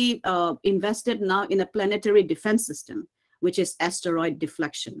actually invested now in a planetary defense system, which is asteroid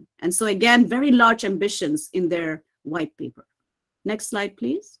deflection. And so again, very large ambitions in their white paper. Next slide,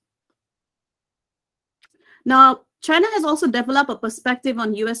 please. Now, China has also developed a perspective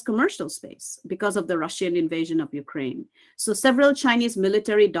on US commercial space because of the Russian invasion of Ukraine. So several Chinese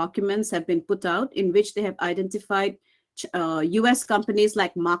military documents have been put out in which they have identified US companies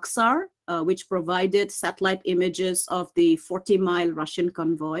like Maxar, which provided satellite images of the 40-mile Russian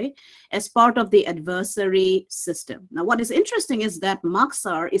convoy as part of the adversary system. Now, what is interesting is that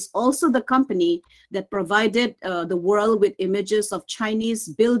Maxar is also the company that provided the world with images of Chinese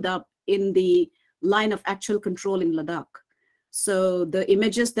buildup in the line of actual control in Ladakh. So the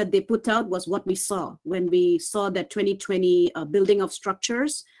images that they put out was what we saw when we saw that 2020 building of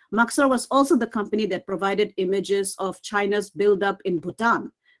structures. Maxar was also the company that provided images of China's buildup in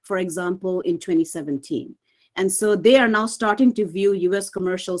Bhutan, for example, in 2017. And so they are now starting to view US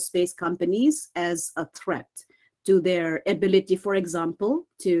commercial space companies as a threat to their ability, for example,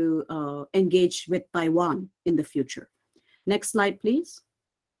 to engage with Taiwan in the future. Next slide, please.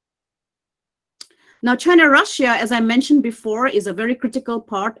 Now, China-Russia, as I mentioned before, is a very critical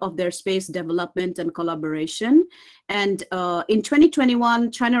part of their space development and collaboration. And in 2021,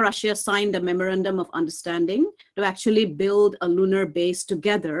 China-Russia signed a memorandum of understanding to actually build a lunar base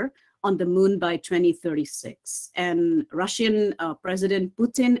together on the moon by 2036. And Russian President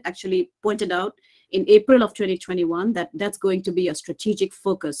Putin actually pointed out in April of 2021 that that's going to be a strategic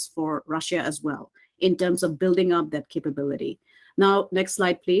focus for Russia as well in terms of building up that capability. Now, next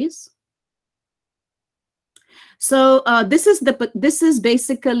slide, please. So this is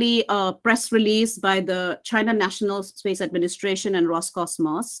basically a press release by the China National Space Administration and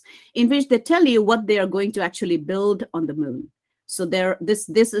Roscosmos, in which they tell you what they are going to actually build on the moon. So this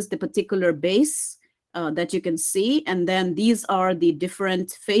is the particular base that you can see, and then these are the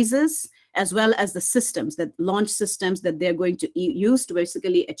different phases as well as the systems, that launch systems that they're going to use to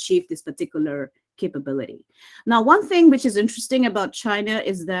basically achieve this particular capability. Now, one thing which is interesting about China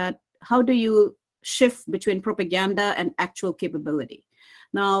is that how do you shift between propaganda and actual capability.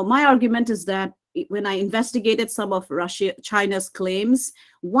 Now, my argument is that when I investigated some of China's claims,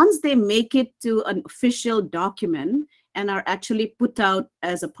 once they make it to an official document and are actually put out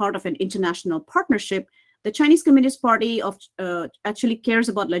as a part of an international partnership, the Chinese Communist Party actually cares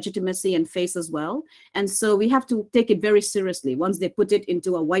about legitimacy and face as well. And so we have to take it very seriously once they put it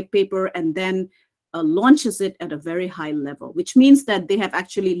into a white paper and then launches it at a very high level, which means that they have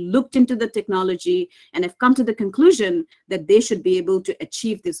actually looked into the technology and have come to the conclusion that they should be able to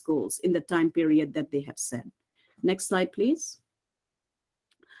achieve these goals in the time period that they have set. Next slide, please.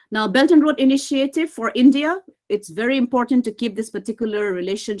 Now, Belt and Road Initiative for India, it's very important to keep this particular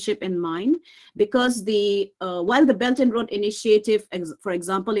relationship in mind because while the Belt and Road Initiative, for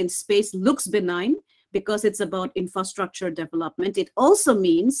example, in space looks benign, because it's about infrastructure development, it also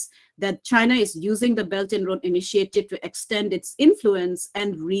means that China is using the Belt and Road Initiative to extend its influence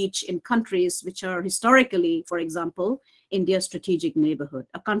and reach in countries which are historically, for example, India's strategic neighborhood.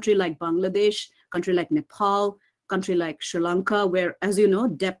 A country like Bangladesh, a country like Nepal, country like Sri Lanka, where, as you know,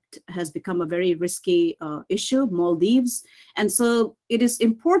 debt has become a very risky issue, Maldives. And so it is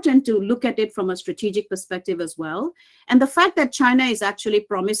important to look at it from a strategic perspective as well. And the fact that China is actually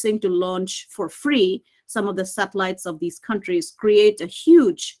promising to launch for free some of the satellites of these countries create a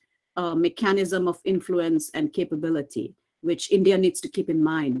huge mechanism of influence and capability, which India needs to keep in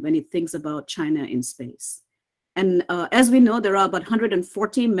mind when it thinks about China in space. And as we know, there are about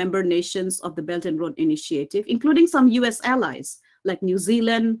 140 member nations of the Belt and Road Initiative, including some US allies like New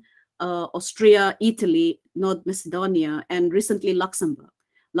Zealand, Austria, Italy, North Macedonia, and recently Luxembourg.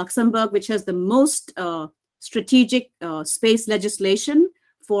 Luxembourg, which has the most strategic space legislation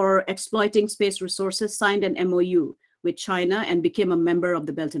for exploiting space resources, signed an MOU with China and became a member of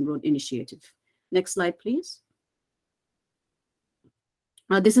the Belt and Road Initiative. Next slide, please.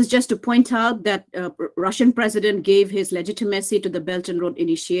 This is just to point out that Russian president gave his legitimacy to the Belt and Road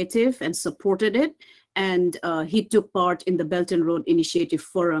Initiative and supported it. And he took part in the Belt and Road Initiative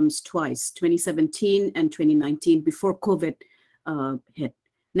forums twice, 2017 and 2019, before COVID hit.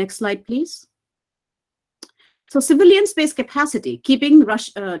 Next slide, please. So civilian space capacity, keeping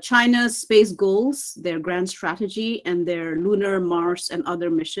China's space goals, their grand strategy, and their lunar, Mars, and other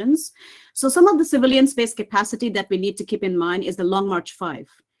missions. So some of the civilian space capacity that we need to keep in mind is the Long March 5,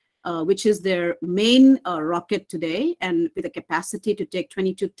 which is their main rocket today, and with a capacity to take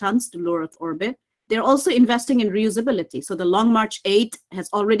 22 tons to low Earth orbit. They're also investing in reusability. So the Long March 8 has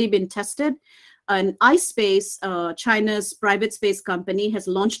already been tested. And iSpace, China's private space company, has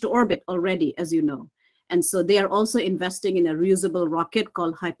launched to orbit already, as you know. And so they are also investing in a reusable rocket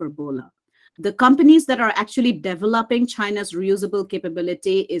called Hyperbola. The companies that are actually developing China's reusable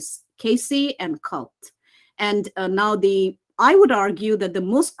capability is Casey and Cult. And now I would argue that the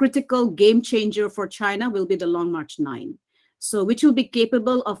most critical game changer for China will be the Long March 9. So which will be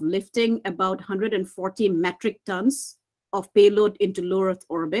capable of lifting about 140 metric tons of payload into low Earth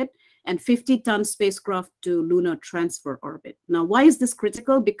orbit and 50-ton spacecraft to lunar transfer orbit. Now, why is this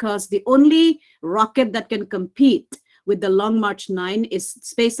critical? Because the only rocket that can compete with the Long March 9 is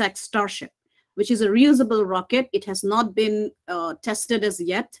SpaceX Starship, which is a reusable rocket. It has not been tested as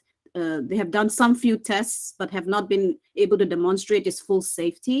yet. They have done some few tests, but have not been able to demonstrate its full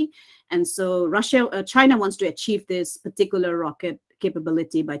safety. And so China wants to achieve this particular rocket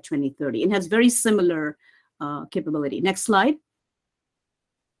capability by 2030. It has very similar capability. Next slide.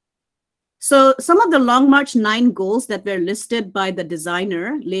 So some of the Long March 9 goals that were listed by the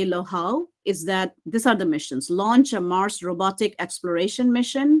designer, Lei Lohao, is that these are the missions: launch a Mars robotic exploration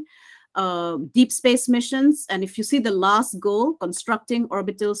mission, deep space missions, and if you see the last goal, constructing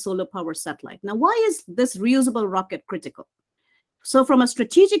orbital solar power satellite. Now, why is this reusable rocket critical? So from a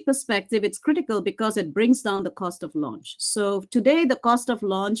strategic perspective, it's critical because it brings down the cost of launch. So today, the cost of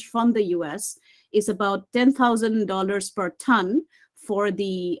launch from the US is about $10,000 per ton for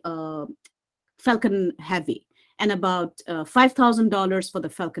the Falcon Heavy, and about $5,000 for the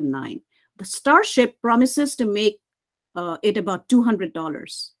Falcon 9. The Starship promises to make it about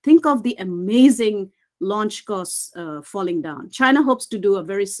 $200. Think of the amazing launch costs falling down. China hopes to do a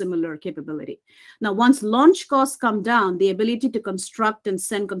very similar capability. Now, once launch costs come down, the ability to construct and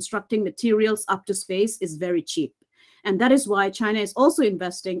send constructing materials up to space is very cheap. And that is why China is also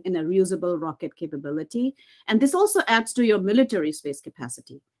investing in a reusable rocket capability. And this also adds to your military space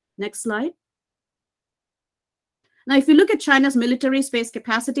capacity. Next slide. Now, if you look at China's military space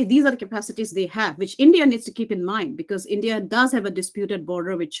capacity, these are the capacities they have, which India needs to keep in mind, because India does have a disputed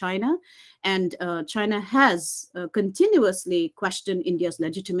border with China, and China has continuously questioned India's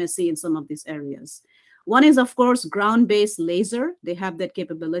legitimacy in some of these areas. One is, of course, ground-based laser. They have that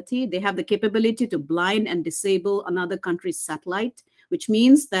capability. They have the capability to blind and disable another country's satellite, which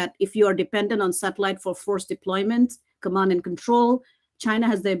means that if you are dependent on satellite for force deployment, command and control, China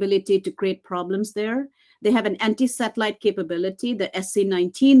has the ability to create problems there. They have an anti-satellite capability. The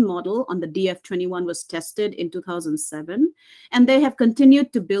SC-19 model on the DF-21 was tested in 2007. And they have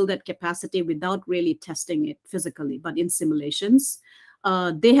continued to build that capacity without really testing it physically, but in simulations.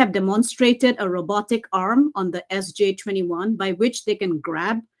 They have demonstrated a robotic arm on the SJ-21 by which they can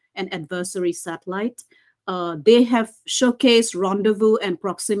grab an adversary satellite. They have showcased rendezvous and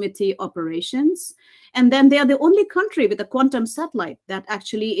proximity operations. And then they are the only country with a quantum satellite that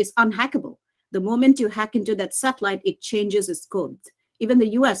actually is unhackable. The moment you hack into that satellite, it changes its code. Even the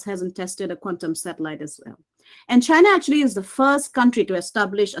US hasn't tested a quantum satellite as well. And China actually is the first country to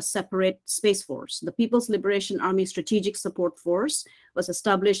establish a separate space force. The People's Liberation Army Strategic Support Force was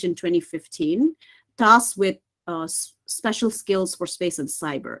established in 2015, tasked with special skills for space and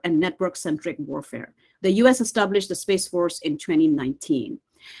cyber and network-centric warfare. The US established the Space Force in 2019.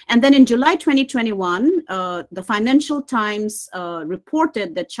 And then in July 2021, the Financial Times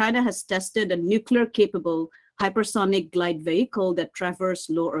reported that China has tested a nuclear-capable hypersonic glide vehicle that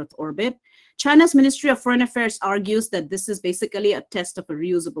traversed low Earth orbit. China's Ministry of Foreign Affairs argues that this is basically a test of a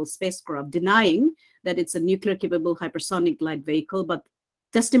reusable spacecraft, denying that it's a nuclear-capable hypersonic glide vehicle, but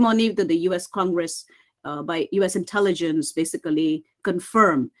testimony to the US Congress by US intelligence basically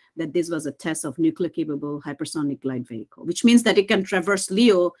confirmed that this was a test of nuclear-capable hypersonic glide vehicle, which means that it can traverse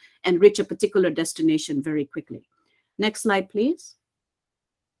LEO and reach a particular destination very quickly. Next slide, please.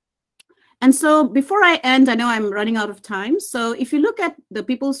 And so before I end, I know I'm running out of time. So if you look at the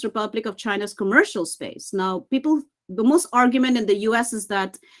People's Republic of China's commercial space, now the most argument in the US is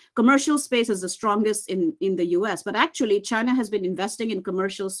that commercial space is the strongest in the US, but actually China has been investing in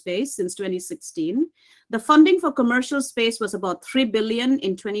commercial space since 2016. The funding for commercial space was about 3 billion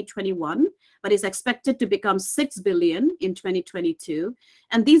in 2021, but is expected to become 6 billion in 2022.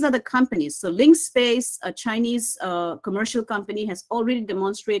 And these are the companies. So Link Space, a Chinese commercial company, has already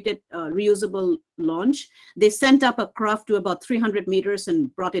demonstrated reusable launch. They sent up a craft to about 300 meters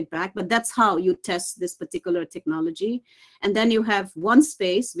and brought it back, but that's how you test this particular technology. And then you have One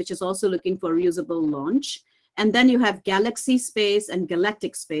Space, which is also looking for reusable launch. And then you have Galaxy Space and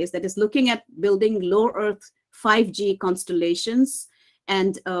Galactic Space that is looking at building low Earth 5G constellations.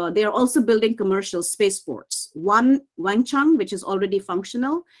 And they are also building commercial spaceports. One, Wangchang, which is already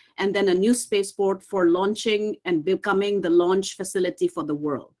functional, and then a new spaceport for launching and becoming the launch facility for the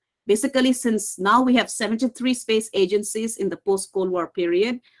world. Basically, since now we have 73 space agencies in the post-Cold War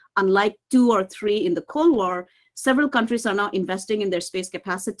period, unlike 2 or 3 in the Cold War, several countries are now investing in their space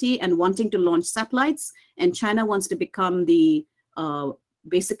capacity and wanting to launch satellites, and China wants to become the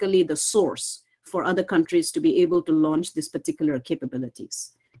basically the source for other countries to be able to launch these particular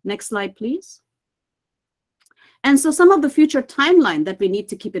capabilities. Next slide, please. And so some of the future timeline that we need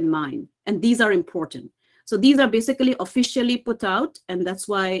to keep in mind, and these are important. So these are basically officially put out, and that's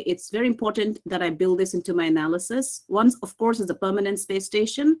why it's very important that I build this into my analysis. One, of course, is the permanent space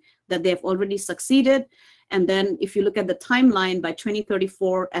station that they have already succeeded. And then if you look at the timeline, by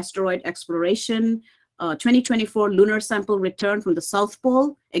 2034, asteroid exploration, 2024 lunar sample return from the South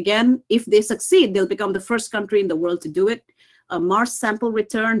Pole. Again, if they succeed, they'll become the first country in the world to do it. Mars sample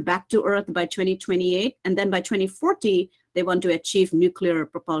return back to Earth by 2028. And then by 2040, they want to achieve nuclear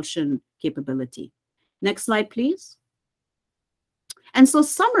propulsion capability. Next slide, please. And so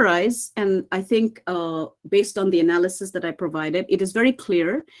summarize, and I think based on the analysis that I provided, it is very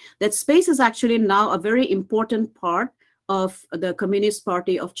clear that space is actually now a very important part of the Communist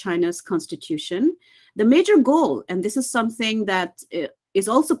Party of China's constitution. The major goal, and this is something that is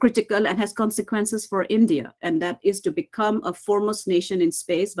also critical and has consequences for India, and that is to become a foremost nation in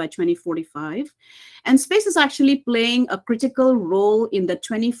space by 2045. And space is actually playing a critical role in the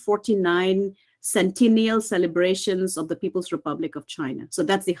 2049 centennial celebrations of the People's Republic of China. So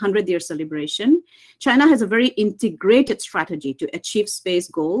that's the 100-year celebration. China has a very integrated strategy to achieve space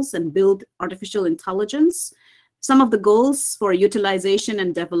goals and build artificial intelligence. Some of the goals for utilization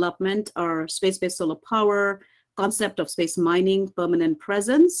and development are space-based solar power, concept of space mining, permanent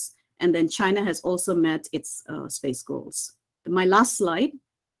presence, and then China has also met its space goals. My last slide.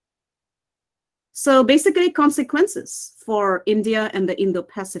 So basically consequences for India and the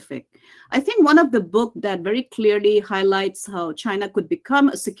Indo-Pacific. I think one of the books that very clearly highlights how China could become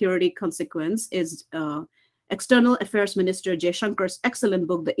a security consequence is External Affairs Minister Jaishankar's excellent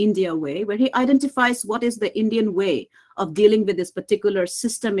book, The India Way, where he identifies what is the Indian way of dealing with this particular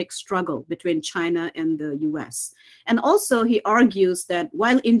systemic struggle between China and the US. And also he argues that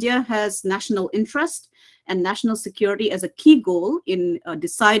while India has national interest and national security as a key goal in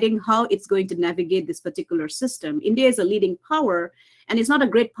deciding how it's going to navigate this particular system, India is a leading power and is not a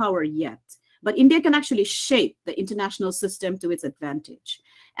great power yet. But India can actually shape the international system to its advantage.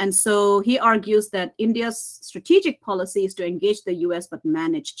 And so he argues that India's strategic policy is to engage the US but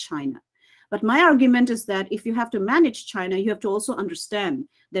manage China. But my argument is that if you have to manage China, you have to also understand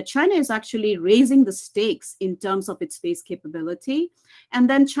that China is actually raising the stakes in terms of its space capability. And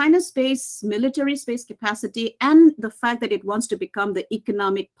then China's military space capacity and the fact that it wants to become the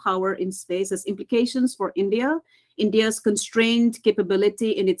economic power in space has implications for India, India's constrained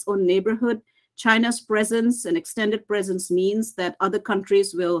capability in its own neighborhood. China's presence and extended presence means that other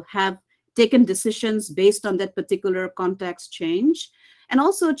countries will have taken decisions based on that particular context change. And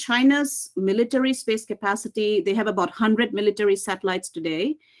also China's military space capacity, they have about 100 military satellites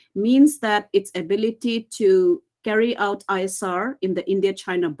today, means that its ability to carry out ISR in the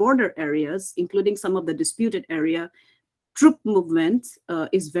India-China border areas, including some of the disputed area, troop movement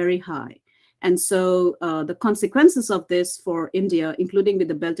is very high. And so the consequences of this for India, including with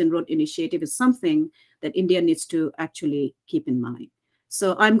the Belt and Road Initiative, is something that India needs to actually keep in mind.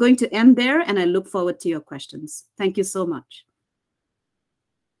 So I'm going to end there, and I look forward to your questions. Thank you so much.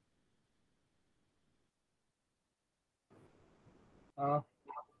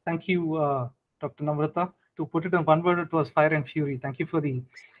 Thank you, Dr. Namrata. To put it in one word, it was fire and fury. Thank you for the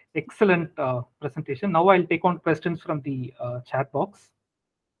excellent presentation. Now I'll take on questions from the chat box.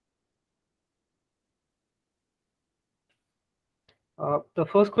 The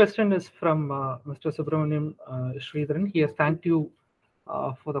first question is from Mr. Subramaniam Sridharan. He has thanked you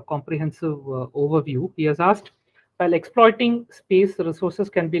for the comprehensive overview. He has asked, while exploiting space resources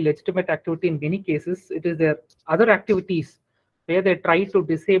can be legitimate activity in many cases, it is their other activities where they try to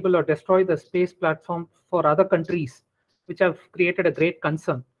disable or destroy the space platform for other countries, which have created a great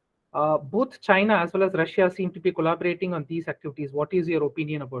concern. Both China as well as Russia seem to be collaborating on these activities. What is your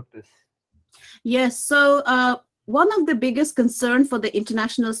opinion about this? Yes, so one of the biggest concerns for the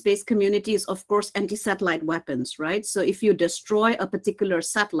international space community is, of course, anti-satellite weapons, right? So if you destroy a particular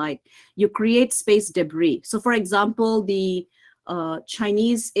satellite, you create space debris. So for example, the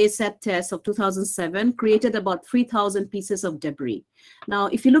Chinese ASAT test of 2007 created about 3,000 pieces of debris. Now,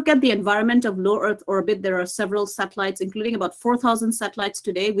 if you look at the environment of low Earth orbit, there are several satellites, including about 4,000 satellites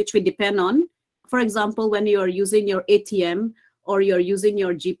today, which we depend on. For example, when you are using your ATM, or you're using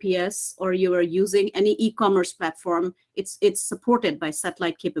your GPS, or you are using any e-commerce platform, it's supported by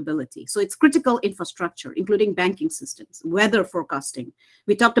satellite capability. So it's critical infrastructure, including banking systems, weather forecasting.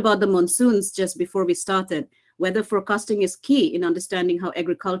 We talked about the monsoons just before we started. Weather forecasting is key in understanding how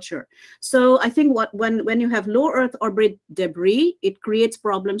agriculture. So I think when you have low Earth orbit debris, it creates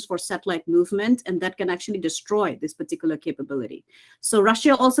problems for satellite movement, and that can actually destroy this particular capability. So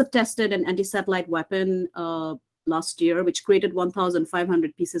Russia also tested an anti-satellite weapon last year, which created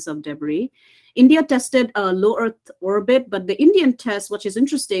 1,500 pieces of debris. India tested a low Earth orbit, but the Indian test, which is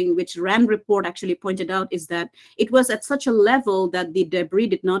interesting, which RAND report actually pointed out, is that it was at such a level that the debris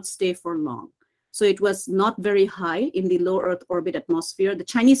did not stay for long. So it was not very high in the low Earth orbit atmosphere. The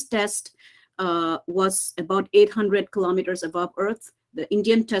Chinese test was about 800 kilometers above Earth. The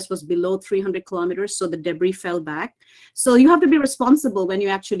Indian test was below 300 kilometers, so the debris fell back. So you have to be responsible when you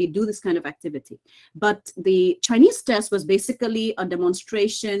actually do this kind of activity. But the Chinese test was basically a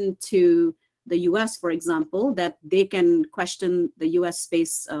demonstration to the US, for example, that they can question the US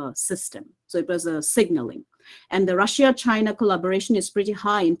space system. So it was a signaling. And the Russia-China collaboration is pretty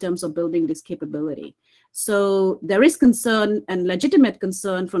high in terms of building this capability. So there is concern and legitimate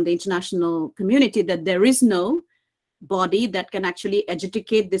concern from the international community that there is no body that can actually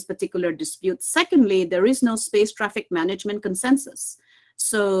adjudicate this particular dispute. Secondly, there is no space traffic management consensus.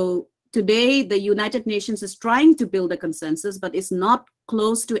 So today, the United Nations is trying to build a consensus, but it's not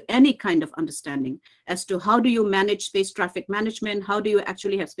close to any kind of understanding as to how do you manage space traffic management, how do you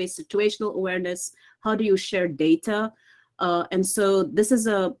actually have space situational awareness, how do you share data. And so this is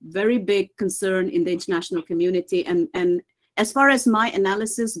a very big concern in the international community. And as far as my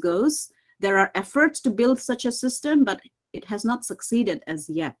analysis goes, there are efforts to build such a system, but it has not succeeded as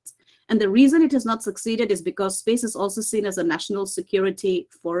yet. And the reason it has not succeeded is because space is also seen as a national security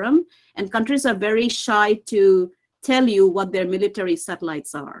forum, and countries are very shy to tell you what their military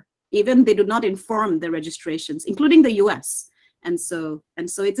satellites are. Even they do not inform their registrations, including the US. And so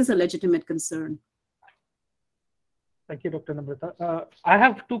it is a legitimate concern. Thank you, Dr. Namrata. I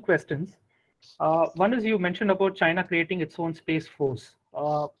have two questions. One is you mentioned about China creating its own space force.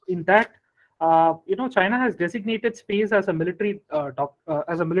 In that, China has designated space as a military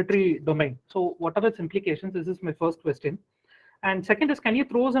domain. So, what are its implications? This is my first question. And second is, can you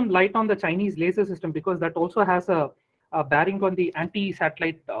throw some light on the Chinese laser system, because that also has a bearing on the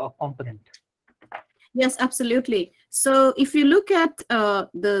anti-satellite component. Yes, absolutely. So if you look at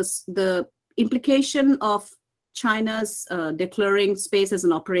the implication of China's declaring space as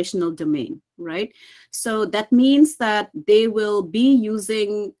an operational domain, right? So that means that they will be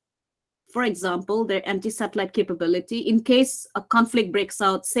using, for example, their anti-satellite capability in case a conflict breaks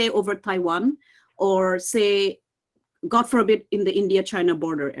out, say over Taiwan, or say, God forbid, in the India-China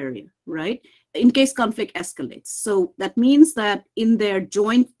border area, right? In case conflict escalates. So that means that in their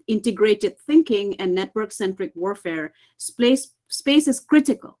joint integrated thinking and network-centric warfare, space is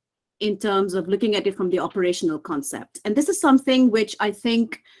critical in terms of looking at it from the operational concept. And this is something which I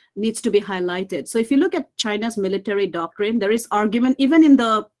think needs to be highlighted. So if you look at China's military doctrine, there is argument, even in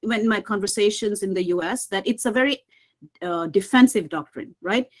my conversations in the US, that it's a very defensive doctrine,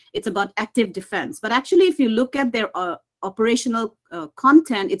 right? It's about active defense. But actually, if you look at their operational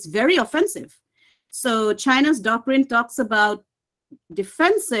content, it's very offensive. So China's doctrine talks about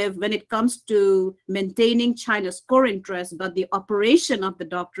defensive when it comes to maintaining China's core interests, but the operation of the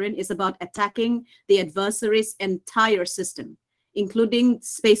doctrine is about attacking the adversary's entire system, including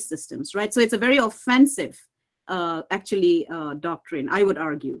space systems, right? So it's a very offensive doctrine, I would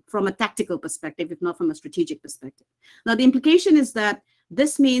argue, from a tactical perspective, if not from a strategic perspective. Now, the implication is that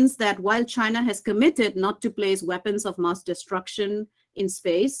this means that while China has committed not to place weapons of mass destruction in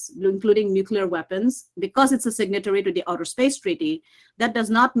space, including nuclear weapons, because it's a signatory to the Outer Space Treaty, that does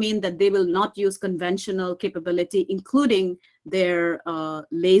not mean that they will not use conventional capability, including their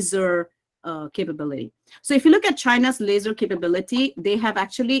laser capability. So if you look at China's laser capability, they have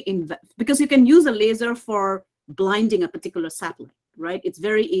actually, because you can use a laser for blinding a particular satellite, right? It's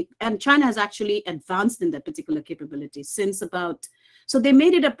and China has actually advanced in that particular capability since so they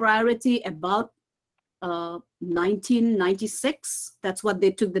made it a priority about 1996. That's what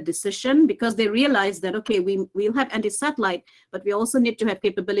they took the decision, because they realized that, okay, we'll have anti-satellite, but we also need to have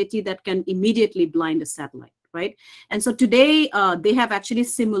capability that can immediately blind a satellite, right? And so today they have actually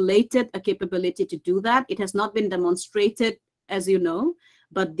simulated a capability to do that. It has not been demonstrated, as you know,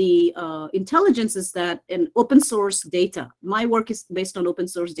 but the intelligence is that in open source data, my work is based on open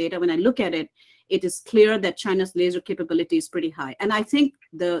source data. When I look at it, it is clear that China's laser capability is pretty high. And I think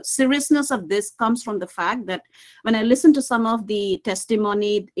the seriousness of this comes from the fact that when I listen to some of the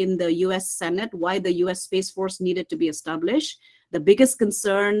testimony in the US Senate, why the US Space Force needed to be established, the biggest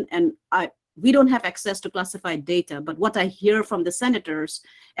concern, and we don't have access to classified data, but what I hear from the senators,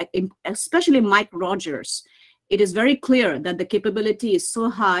 especially Mike Rogers, it is very clear that the capability is so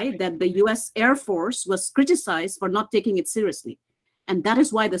high that the US Air Force was criticized for not taking it seriously. And that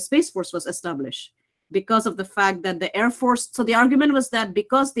is why the Space Force was established, because of the fact that the Air Force, so the argument was that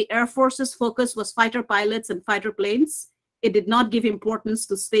because the Air Force's focus was fighter pilots and fighter planes, it did not give importance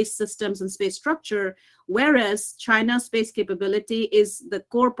to space systems and space structure, whereas China's space capability is the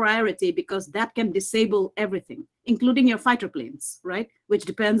core priority because that can disable everything, including your fighter planes, right? Which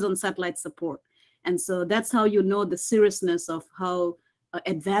depends on satellite support. And so that's how you know the seriousness of how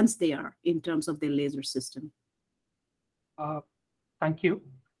advanced they are in terms of their laser system. Thank you.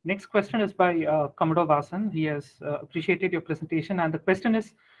 Next question is by Commodore Vasan. He has appreciated your presentation. And the question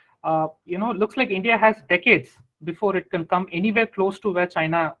is, looks like India has decades before it can come anywhere close to where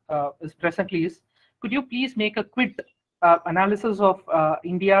China is presently is. Could you please make a quick analysis of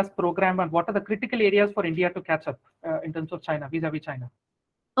India's program and what are the critical areas for India to catch up in terms of China, vis-a-vis China?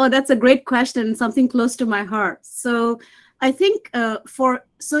 Oh, that's a great question, something close to my heart. So I think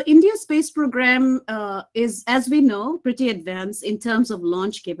India's space program is, as we know, pretty advanced in terms of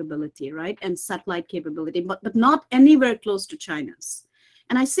launch capability, right? And satellite capability, but not anywhere close to China's.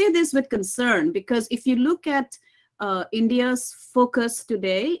 And I say this with concern because if you look at India's focus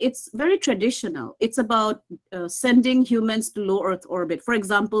today, it's very traditional. It's about sending humans to low Earth orbit. For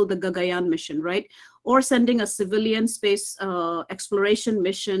example, the Gaganyaan mission, right? Or sending a civilian space exploration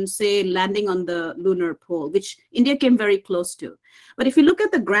mission, say landing on the lunar pole, which India came very close to. But if you look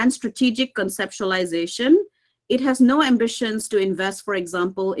at the grand strategic conceptualization, it has no ambitions to invest, for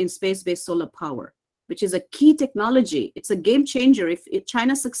example, in space-based solar power, which is a key technology. It's a game changer. If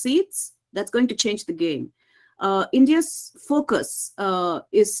China succeeds, that's going to change the game. India's focus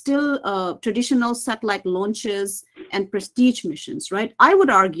is still traditional satellite launches and prestige missions, right? I would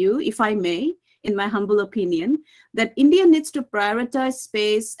argue, if I may, in my humble opinion, that India needs to prioritize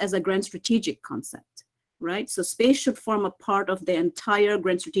space as a grand strategic concept. right? So space should form a part of the entire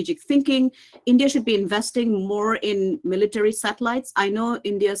grand strategic thinking. India should be investing more in military satellites. I know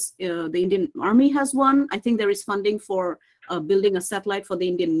the Indian Army has one. I think there is funding for building a satellite for the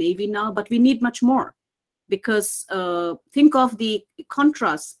Indian Navy now, but we need much more. Because think of the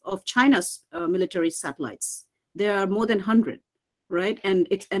contrast of China's military satellites. There are more than 100, right? And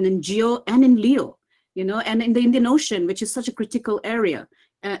in GEO and in LEO, you know, and in the Indian Ocean, which is such a critical area.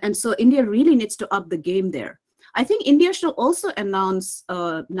 And so India really needs to up the game there. I think India should also announce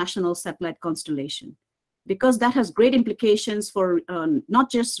a national satellite constellation, because that has great implications for not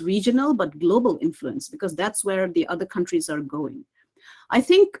just regional, but global influence, because that's where the other countries are going. I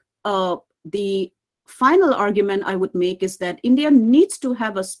think the final argument I would make is that India needs to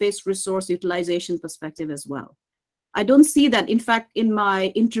have a space resource utilization perspective as well. I don't see that. In fact, in my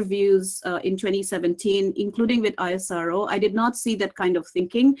interviews in 2017, including with ISRO, I did not see that kind of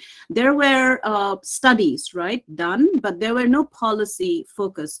thinking. There were studies, right, done, but there were no policy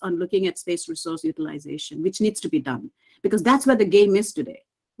focus on looking at space resource utilization, which needs to be done, because that's where the game is today,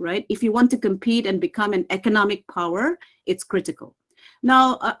 right? If you want to compete and become an economic power, it's critical.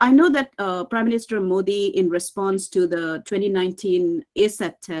 Now, I know that Prime Minister Modi, in response to the 2019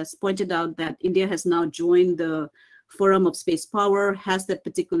 ASAT test, pointed out that India has now joined the Forum of Space Power, has that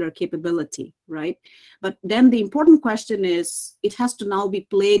particular capability, right? But then the important question is, it has to now be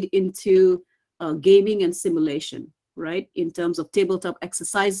played into gaming and simulation, right? In terms of tabletop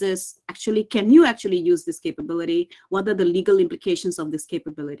exercises, actually, can you actually use this capability? What are the legal implications of this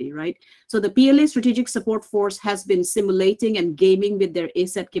capability, right? So the PLA Strategic Support Force has been simulating and gaming with their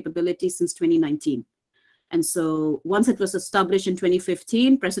ASAT capability since 2019. And so once it was established in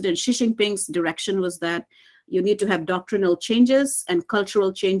 2015, President Xi Jinping's direction was that you need to have doctrinal changes and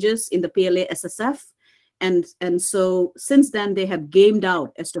cultural changes in the PLA SSF. And so since then, they have gamed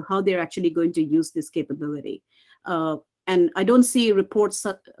out as to how they're actually going to use this capability. And I don't see reports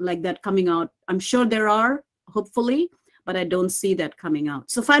like that coming out. I'm sure there are, hopefully, but I don't see that coming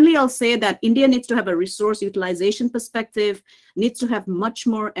out. So finally, I'll say that India needs to have a resource utilization perspective, needs to have much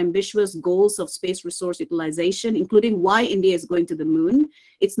more ambitious goals of space resource utilization, including why India is going to the moon.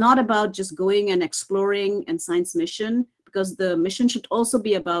 It's not about just going and exploring and science mission, because the mission should also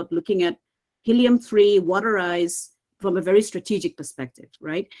be about looking at helium-3, water ice, from a very strategic perspective,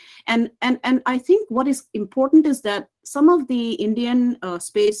 right? And I think what is important is that some of the Indian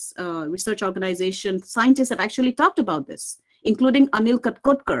space research organization scientists have actually talked about this, including Anil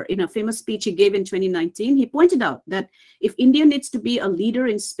Katkotkar in a famous speech he gave in 2019. He pointed out that if India needs to be a leader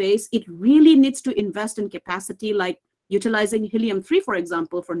in space, it really needs to invest in capacity like utilizing helium-3, for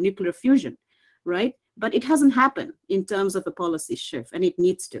example, for nuclear fusion, right? But it hasn't happened in terms of a policy shift, and it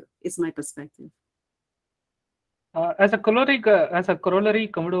needs to, is my perspective. As a corollary,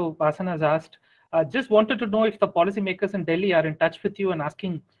 Komodo Vasan has asked, just wanted to know if the policymakers in Delhi are in touch with you and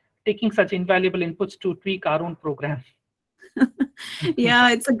taking such invaluable inputs to tweak our own program.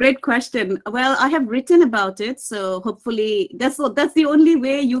 Yeah, it's a great question. Well, I have written about it, so hopefully that's the only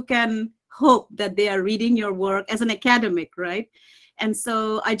way you can hope that they are reading your work as an academic, right? And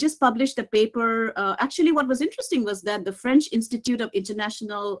so I just published a paper. Actually, what was interesting was that the French Institute of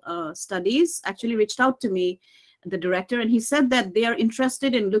International Studies actually reached out to me, the director, and he said that they are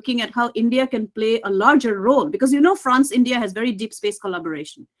interested in looking at how India can play a larger role, because, you know, France-India has very deep space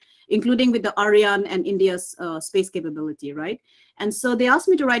collaboration, including with the Ariane and India's space capability, right? And so they asked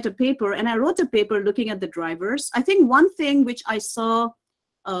me to write a paper, and I wrote a paper looking at the drivers. I think one thing which I saw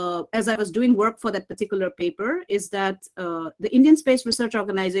as I was doing work for that particular paper is that the Indian Space Research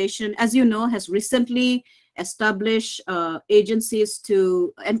Organization, as you know, has recently established agencies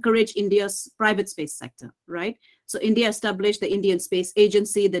to encourage India's private space sector, right? So India established the Indian Space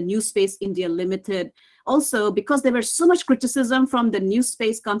Agency, the New Space India Limited. Also, because there was so much criticism from the new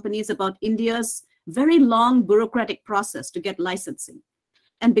space companies about India's very long bureaucratic process to get licensing.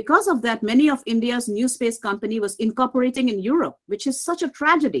 And because of that, many of India's new space company was incorporating in Europe, which is such a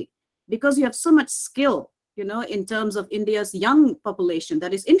tragedy, because you have so much skill, you know, in terms of India's young population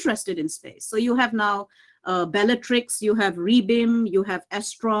that is interested in space. So you have now Bellatrix, you have Rebim, you have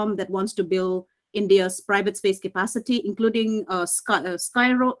Astrom that wants to build India's private space capacity, including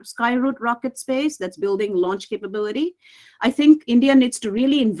Skyroot rocket space that's building launch capability. I think India needs to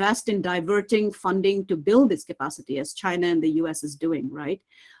really invest in diverting funding to build this capacity, as China and the US is doing, right?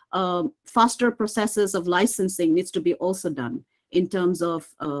 Faster processes of licensing needs to be also done in terms of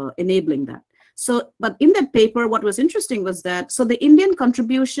enabling that. So, but in that paper, what was interesting was that, so the Indian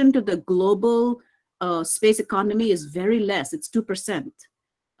contribution to the global space economy is very less, it's 2%.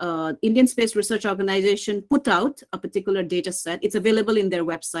 Indian Space Research Organization put out a particular data set. It's available in their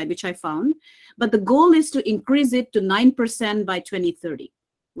website, which I found. But the goal is to increase it to 9% by 2030,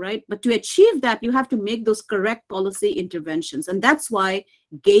 right? But to achieve that, you have to make those correct policy interventions. And that's why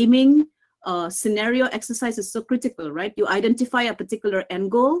gaming scenario exercise is so critical, right? You identify a particular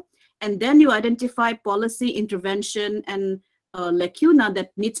end goal, and then you identify policy intervention and lacuna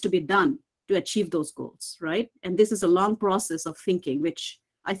that needs to be done to achieve those goals, right? And this is a long process of thinking, which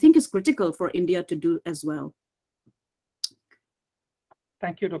I think is critical for India to do as well.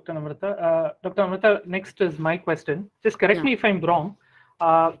 Thank you, Dr. Namrata. Dr. Namrata, next is my question. Just correct me if I'm wrong.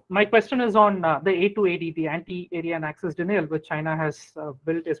 My question is on the A2AD, the anti-area and access denial, which China has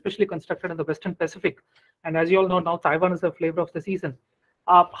built, especially constructed in the Western Pacific. And as you all know, now Taiwan is the flavor of the season.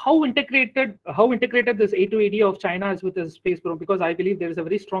 How integrated this A2AD of China is with the space program? Because I believe there is a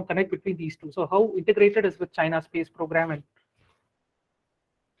very strong connect between these two. So how integrated is with China's space program? And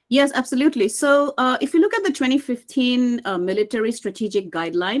yes, absolutely. So if you look at the 2015 military strategic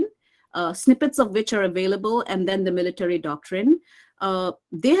guideline, snippets of which are available, and then the military doctrine,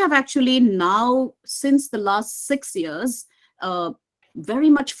 they have actually now, since the last 6 years, very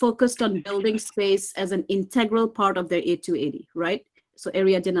much focused on building space as an integral part of their A2AD, right? So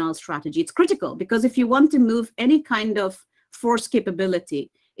area denial strategy. It's critical because if you want to move any kind of force capability,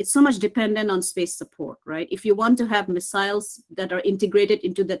 it's so much dependent on space support, right? If you want to have missiles that are integrated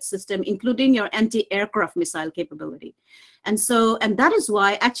into that system, including your anti-aircraft missile capability. And that is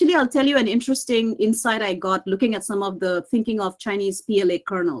why, actually, I'll tell you an interesting insight I got looking at some of the thinking of Chinese PLA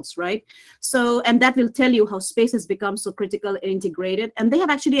colonels, right? So, and that will tell you how space has become so critical and integrated, and they have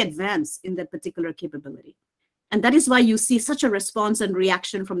actually advanced in that particular capability. And that is why you see such a response and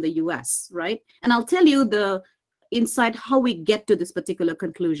reaction from the US, right? And I'll tell you the insight how we get to this particular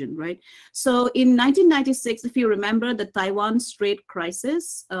conclusion, right? So in 1996, if you remember the Taiwan Strait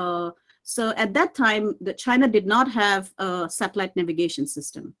crisis, so at that time, China did not have a satellite navigation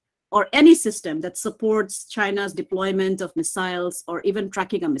system or any system that supports China's deployment of missiles or even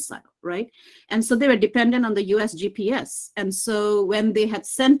tracking a missile, right? And so they were dependent on the US GPS. And so when they had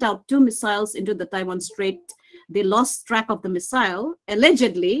sent out 2 missiles into the Taiwan Strait, they lost track of the missile.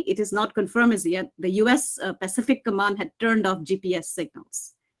 Allegedly, it is not confirmed as yet, the US Pacific Command had turned off GPS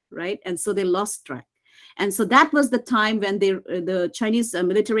signals, right? And so they lost track. And so that was the time when the Chinese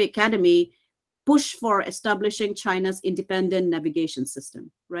military academy pushed for establishing China's independent navigation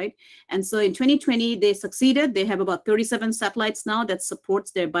system, right? And so in 2020, they succeeded. They have about 37 satellites now that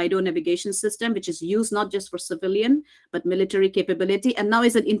supports their BeiDou navigation system, which is used not just for civilian, but military capability, and now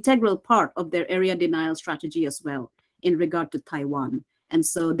is an integral part of their area denial strategy as well in regard to Taiwan. And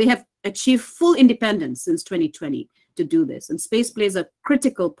so they have achieved full independence since 2020 to do this. And space plays a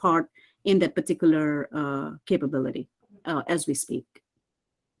critical part in that particular capability as we speak.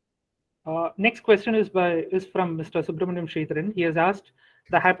 Next question is from Mr. Subramaniam Sridharan. He has asked,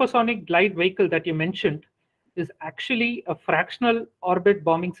 the hypersonic glide vehicle that you mentioned is actually a fractional orbit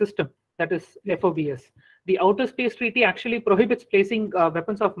bombing system, that is FOBS. The Outer Space Treaty actually prohibits placing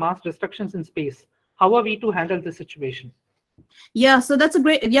weapons of mass destruction in space. How are we to handle this situation? Yeah, so that's a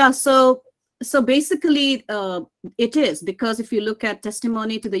great, yeah, so basically it is, because if you look at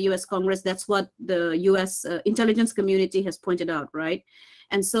testimony to the US Congress, that's what the US intelligence community has pointed out, right?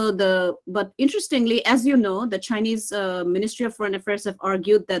 And so but interestingly, as you know, the Chinese Ministry of Foreign Affairs have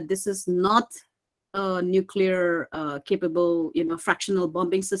argued that this is not a nuclear capable, fractional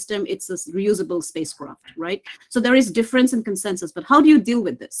bombing system. It's a reusable spacecraft, right? So there is difference in consensus, but how do you deal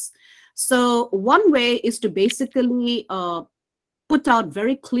with this? So one way is to basically put out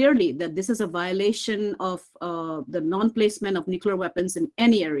very clearly that this is a violation of the non-placement of nuclear weapons in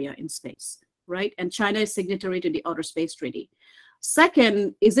any area in space, right? And China is signatory to the Outer Space Treaty.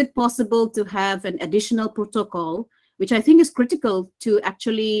 Second, is it possible to have an additional protocol, which I think is critical to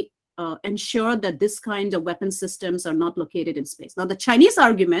actually ensure that this kind of weapon systems are not located in space? Now, the Chinese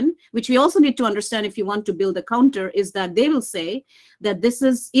argument, which we also need to understand if you want to build a counter, is that they will say that this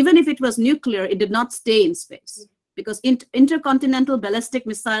is, even if it was nuclear, it did not stay in space, because intercontinental ballistic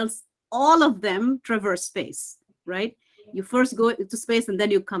missiles, all of them traverse space, right? You first go into space and then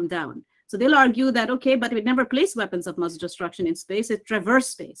you come down. So they'll argue that, okay, but it never placed weapons of mass destruction in space, it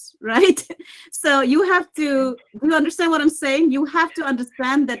traversed space, right? So you have to, do you understand what I'm saying? You have to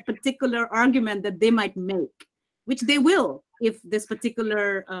understand that particular argument that they might make, which they will, if this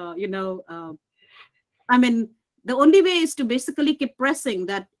particular, I mean, the only way is to basically keep pressing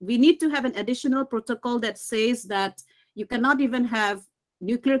that we need to have an additional protocol that says that you cannot even have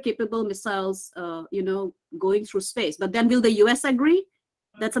nuclear capable missiles, going through space. But then will the US agree?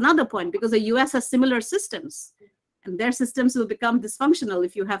 That's another point, because the US has similar systems, And their systems will become dysfunctional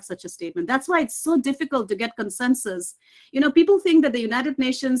if you have such a statement. That's why it's so difficult to get consensus. People think that the United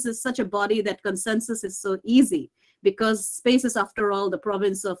Nations is such a body that consensus is so easy, because space is, after all, the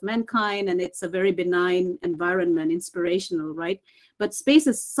province of mankind, and it's a very benign environment, inspirational, right? But space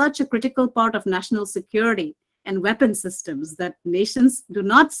is such a critical part of national security and weapon systems that nations do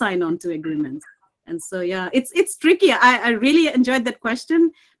not sign on to agreements. And so, yeah, it's tricky. I really enjoyed that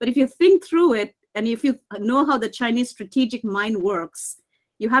question. But if you think through it, and if you know how the Chinese strategic mind works,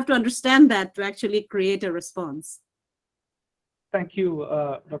 you have to understand that to actually create a response. Thank you,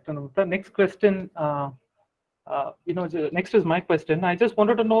 Dr. Namrata. Next question. Next is my question. I just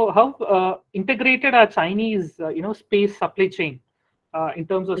wanted to know how integrated are Chinese, space supply chain in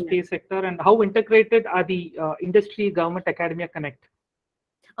terms of space sector, and how integrated are the industry, government, academia connect?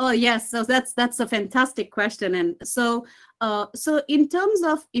 Oh yes, so that's a fantastic question. And so in terms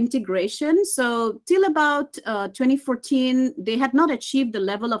of integration, so till about 2014, they had not achieved the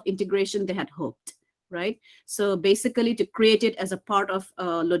level of integration they had hoped, right? So basically, to create it as a part of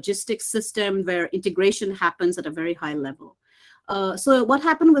a logistics system where integration happens at a very high level. So what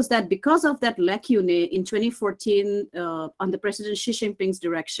happened was that because of that lacune in 2014, under President Xi Jinping's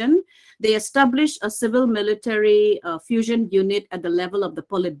direction, they established a civil-military fusion unit at the level of the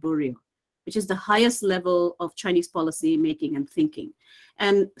Politburo, which is the highest level of Chinese policy making and thinking.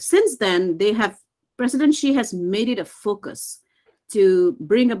 And since then, President Xi has made it a focus to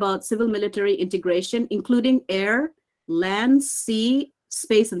bring about civil-military integration, including air, land, sea,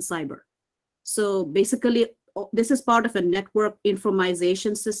 space, and cyber. So basically, this is part of a network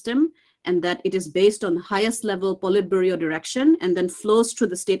informization system, and that it is based on highest level Politburo direction and then flows through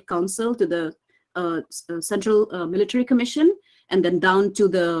the State Council to the Central Military Commission and then down to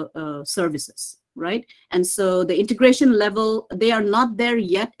the services, right? And so the integration level, they are not there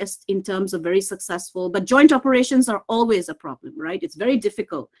yet as in terms of very successful, but joint operations are always a problem, right? It's very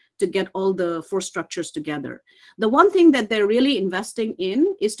difficult to get all the force structures together. The one thing that they're really investing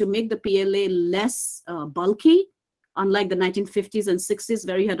in is to make the PLA less bulky, unlike the 1950s and 60s,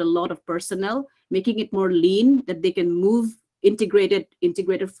 where you had a lot of personnel, making it more lean, that they can move integrated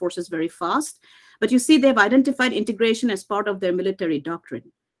forces very fast. But you see, they've identified integration as part of their military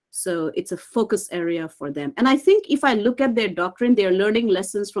doctrine. So it's a focus area for them. And I think if I look at their doctrine, they're learning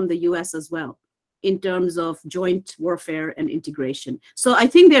lessons from the US as well in terms of joint warfare and integration. So I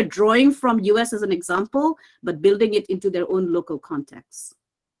think they're drawing from US as an example, but building it into their own local context.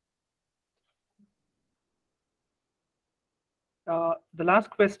 The last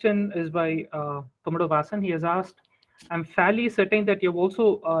question is by Commodore Vasan. He has asked, I'm fairly certain that you've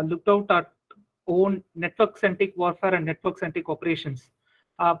also looked out at own network-centric warfare and network-centric operations.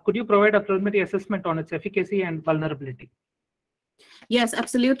 Could you provide a preliminary assessment on its efficacy and vulnerability? Yes,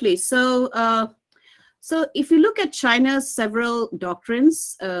 absolutely. So, so if you look at China's several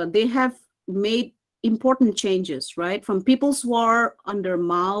doctrines, they have made important changes, right? From People's War under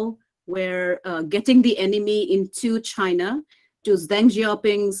Mao, where getting the enemy into China, to Deng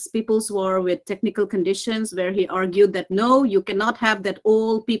Xiaoping's People's War with technical conditions, where he argued that no, you cannot have that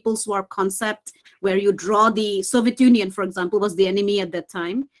old People's War concept where you draw the Soviet Union, for example, was the enemy at that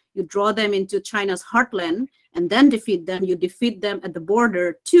time. You draw them into China's heartland and then defeat them. You defeat them at the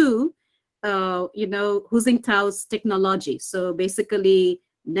border to, Hu Jintao's technology. So basically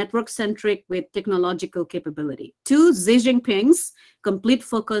network-centric with technological capability. To Xi Jinping's complete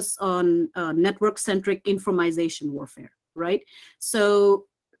focus on network-centric informization warfare. Right. So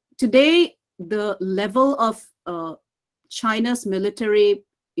today, the level of China's military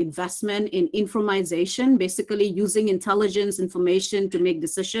investment in informization, basically using intelligence information to make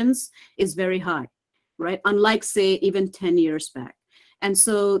decisions, is very high, right? Unlike, say, even 10 years back. And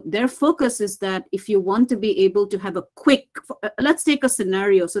so their focus is that if you want to be able to have a quick, let's take a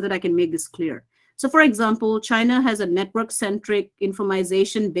scenario so that I can make this clear. So for example, China has a network-centric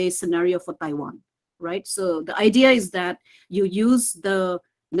information-based scenario for Taiwan. Right. So the idea is that you use the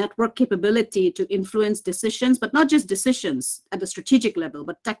network capability to influence decisions, but not just decisions at the strategic level,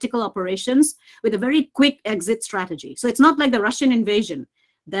 but tactical operations with a very quick exit strategy. So it's not like the Russian invasion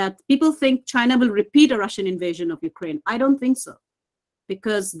that people think China will repeat a Russian invasion of Ukraine. I don't think so,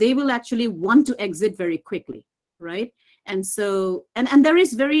 because they will actually want to exit very quickly. Right. And so and there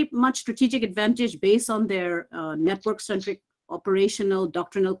is very much strategic advantage based on their network-centric operational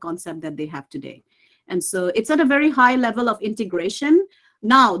doctrinal concept that they have today. And so it's at a very high level of integration.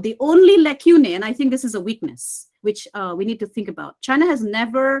 Now, the only lacune, and I think this is a weakness, which we need to think about. China has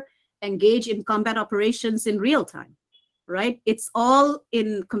never engaged in combat operations in real time, right? It's all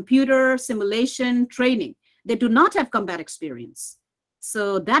in computer simulation training. They do not have combat experience.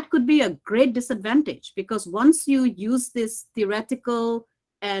 So that could be a great disadvantage, because once you use this theoretical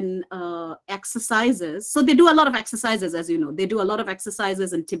and exercises, so they do a lot of exercises, as you know, they do a lot of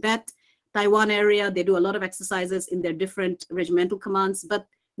exercises in Tibet, Taiwan area, they do a lot of exercises in their different regimental commands, but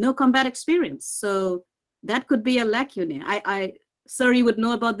no combat experience. So that could be a lacuna. Sir, you would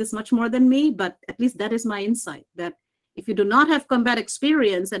know about this much more than me, but at least that is my insight, that if you do not have combat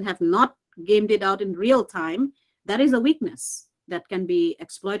experience and have not gamed it out in real time, that is a weakness that can be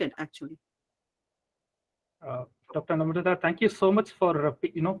exploited, actually. Dr. Namrata, thank you so much for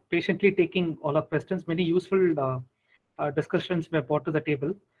patiently taking all our questions. Many useful discussions were brought to the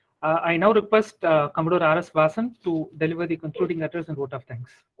table. I now request Commodore R.S. Vasan to deliver the concluding address and vote of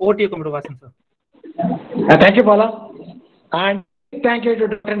thanks. Over to you, Commodore Vasan, sir. Thank you, Bala. And thank you to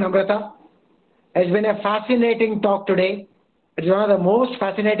Dr. Namrata. It's been a fascinating talk today. It's one of the most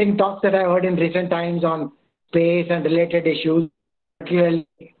fascinating talks that I've heard in recent times on space and related issues, particularly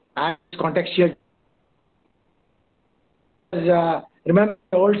and contextual. Remember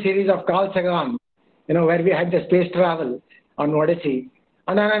the old series of Carl Sagan, where we had the space travel on Odyssey.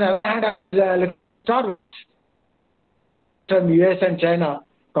 And on the other hand, I was Star Wars from US and China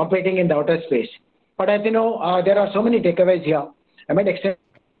competing in the outer space. But as you know, there are so many takeaways here. I might extend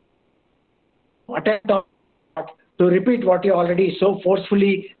attempt to repeat what you already so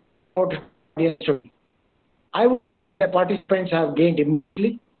forcefully taught. I would say the participants have gained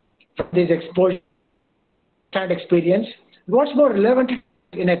immediately from this exposure and experience. What's more relevant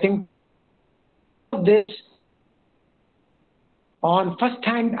in I think this on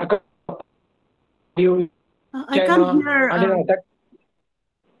first-hand account. I can't hear.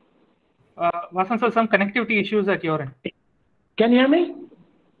 Vasan, sir, some connectivity issues at your end. Can you hear me?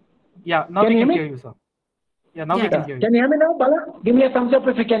 Yeah, now we can hear you, sir. Yeah, now we can hear you. Can you hear me now, Bala? Give me a thumbs up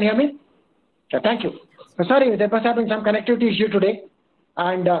if you can hear me. Thank you. Sorry, there was having some connectivity issue today.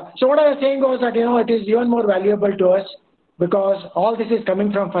 And so what I was saying was that, it is even more valuable to us because all this is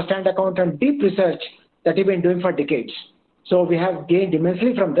coming from first-hand account and deep research that we've been doing for decades. So we have gained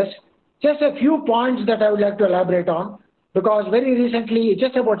immensely from this. Just a few points that I would like to elaborate on, because very recently,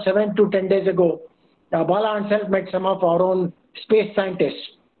 just about 7 to 10 days ago, Bala and self met some of our own space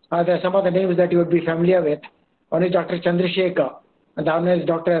scientists. There are some of the names that you would be familiar with. One is Dr. Chandrasekhar, and the other is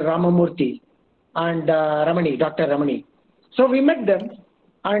Dr. Ramamurthy, and Dr. Ramani. So we met them,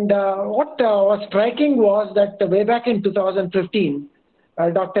 and what was striking was that way back in 2015,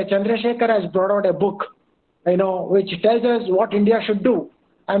 Dr. Chandrasekhar has brought out a book, which tells us what India should do.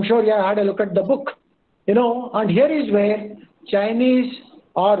 I'm sure you have had a look at the book, and here is where Chinese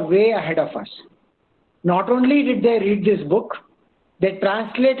are way ahead of us. Not only did they read this book, they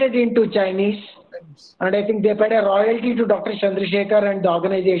translated into Chinese, and I think they paid a royalty to Dr. Chandrasekhar and the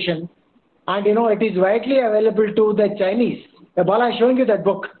organization. And it is widely available to the Chinese. Bala is showing you that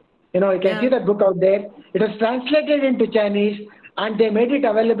book. You can see that book out there. It was translated into Chinese, and they made it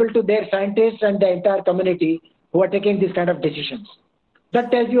available to their scientists and the entire community who are taking these kind of decisions. That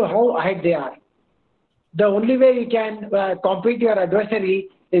tells you how ahead they are. The only way you can compete your adversary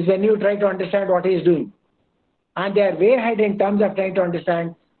is when you try to understand what he is doing. And they are way ahead in terms of trying to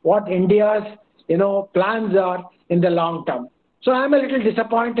understand what India's plans are in the long term. So I'm a little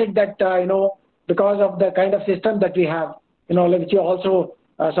disappointed that because of the kind of system that we have, which you also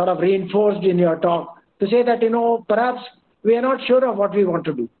sort of reinforced in your talk, to say that perhaps we are not sure of what we want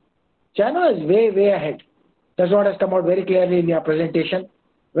to do. China is way ahead. That's what has come out very clearly in your presentation.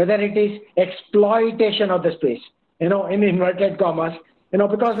 Whether it is exploitation of the space, in inverted commas,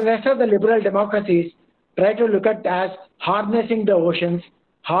 because the rest of the liberal democracies try to look at as harnessing the oceans,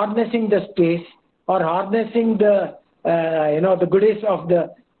 harnessing the space, or harnessing the the goodies of the.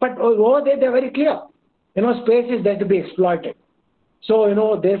 But over there, they're very clear. Space is there to be exploited.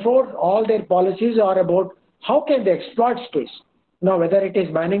 So therefore, all their policies are about how can they exploit space. Whether it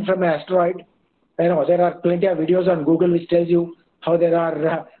is mining from an asteroid. There are plenty of videos on Google which tells you how there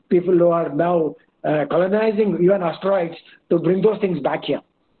are people who are now colonizing even asteroids to bring those things back here.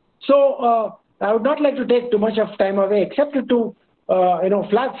 So I would not like to take too much of time away, except to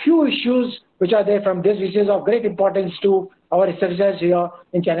flag few issues which are there from this, which is of great importance to our researchers here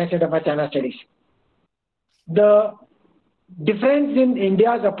in China Center for China Studies. The difference in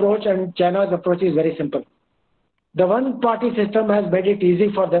India's approach and China's approach is very simple. The one-party system has made it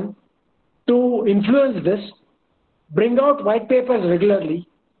easy for them to influence this, bring out white papers regularly,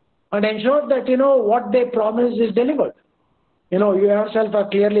 and ensure that what they promise is delivered. You yourself have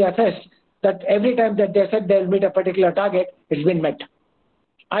clearly assessed that every time that they said they'll meet a particular target, it's been met.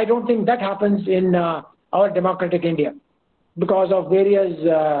 I don't think that happens in our democratic India because of various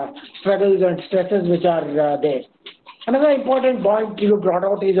struggles and stresses which are there. Another important point you brought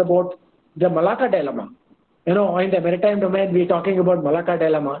out is about the Malacca dilemma. In the maritime domain, we're talking about Malacca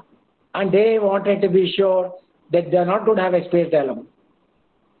dilemma, and they wanted to be sure that they're not going to have a space dilemma.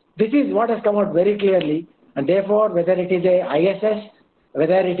 This is what has come out very clearly, and therefore, whether it is a ISS,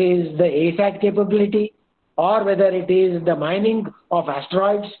 whether it is the ASAT capability, or whether it is the mining of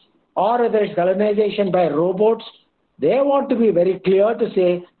asteroids, or whether it's colonization by robots, they want to be very clear to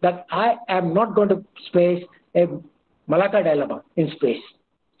say that I am not going to space a Malacca dilemma in space.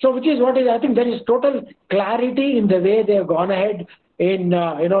 So, which is what is, I think there is total clarity in the way they have gone ahead in,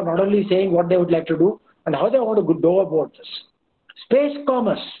 not only saying what they would like to do and how they want to go about this. Space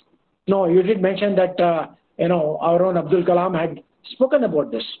commerce. No, you did mention that, our own Abdul Kalam had spoken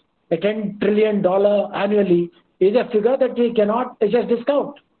about this. A $10 trillion annually is a figure that we cannot just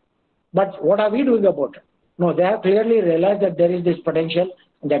discount. But what are we doing about it? No, they have clearly realized that there is this potential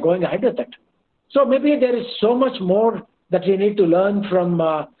and they're going ahead with it. So maybe there is so much more that we need to learn from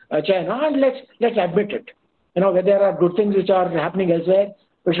China, and let's admit it. Where there are good things which are happening elsewhere,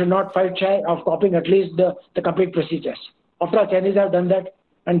 we should not fight shy of copying at least the complete procedures. After all, Chinese have done that,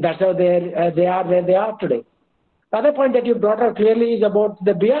 and that's how they are where they are today. The other point that you brought out clearly is about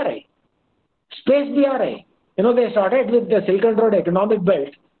the BRI, space BRI. They started with the Silk Road economic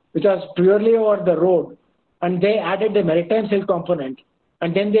belt, which was purely over the road, and they added the maritime silk component,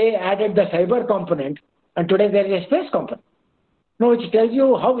 and then they added the cyber component, and today there is a space component. Which tells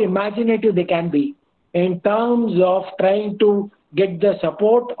you how imaginative they can be in terms of trying to get the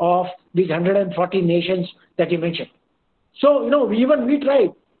support of these 140 nations that you mentioned. So, even we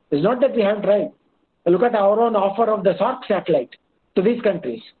tried. It's not that we haven't tried. Look at our own offer of the SARC satellite to these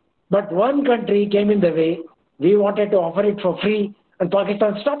countries. But one country came in the way. We wanted to offer it for free, and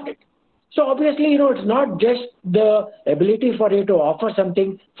Pakistan stopped it. So obviously, it's not just the ability for you to offer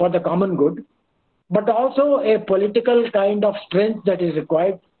something for the common good, but also a political kind of strength that is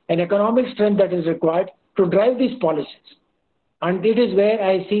required, an economic strength that is required to drive these policies. And it is where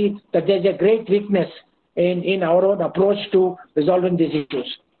I see that there's a great weakness in our own approach to resolving these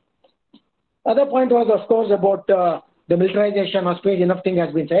issues. Other point was, of course, about the militarization of space. Enough thing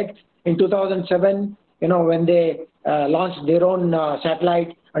has been said. In 2007, when they launched their own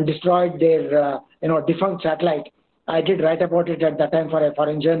satellite and destroyed their, defunct satellite, I did write about it at that time for a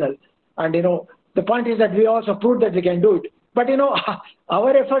foreign journal. And, the point is that we also proved that we can do it. But,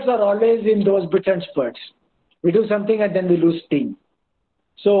 our efforts are always in those bits and spurts. We do something and then we lose steam.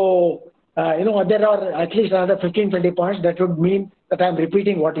 So, there are at least another 15, 20 points that would mean that I'm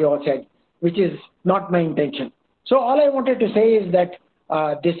repeating what you all said, which is not my intention. So all I wanted to say is that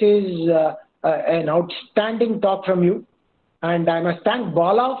this is an outstanding talk from you. And I must thank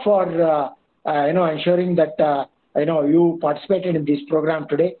Bala for, ensuring that, you participated in this program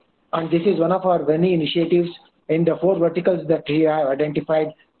today. And this is one of our many initiatives in the 4 verticals that we have identified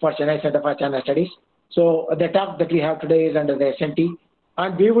for Chennai Center for China Studies. So the talk that we have today is under the SNT.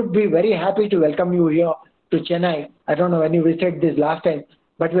 And we would be very happy to welcome you here to Chennai. I don't know when you visited this last time,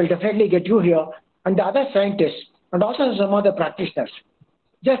 but we'll definitely get you here and the other scientists and also some other practitioners.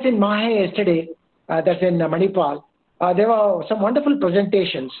 Just in Mahe yesterday, that's in Manipal, there were some wonderful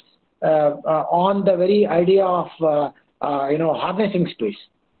presentations on the very idea of, harnessing space.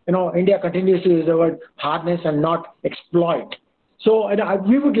 India continues to use the word harness and not exploit. So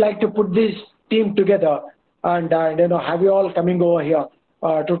we would like to put this team together and have you all coming over here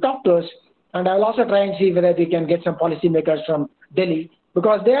to talk to us. And I'll also try and see whether we can get some policymakers from Delhi,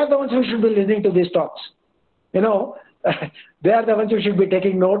 because they are the ones who should be listening to these talks. They are the ones who should be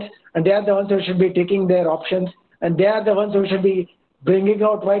taking notes, and they are the ones who should be taking their options, and they are the ones who should be bringing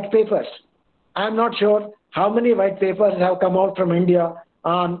out white papers. I'm not sure how many white papers have come out from India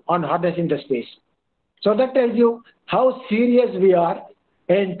on harnessing the space. So that tells you how serious we are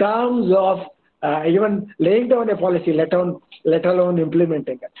in terms of even laying down a policy, let alone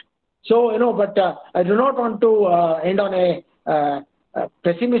implementing it. So, but I do not want to end on a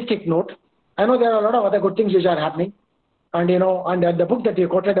pessimistic note. I know there are a lot of other good things which are happening. And, and the book that you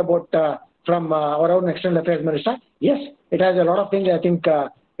quoted about from our own External Affairs Minister, yes, it has a lot of things. I think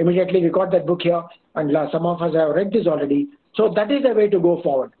immediately we got that book here, and some of us have read this already. So that is the way to go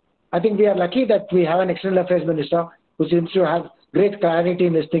forward. I think we are lucky that we have an External Affairs Minister who seems to have great clarity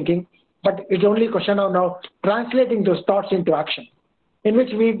in his thinking. But it's only a question of now translating those thoughts into action, in which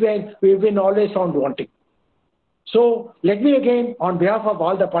we've been always found wanting. So let me again, on behalf of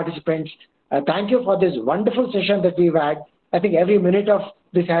all the participants, thank you for this wonderful session that we've had. I think every minute of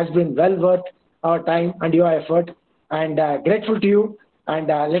this has been well worth our time and your effort, and grateful to you. And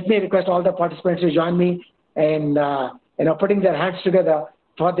let me request all the participants to join me in putting their hands together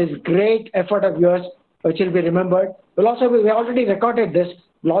for this great effort of yours, which will be remembered, We'll also we already recorded this.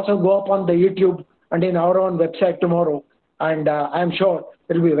 We'll also go up on the YouTube and in our own website tomorrow. And I'm sure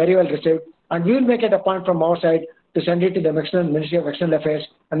it will be very well received. And we will make it a point from our side to send it to the Ministry of External Affairs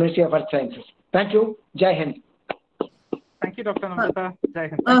and Ministry of Earth Sciences. Thank you. Jai Hind. Thank you, Dr. Namrata.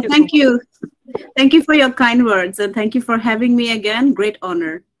 Jai Hind. Thank you. Thank you for your kind words, and thank you for having me again. Great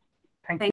honor.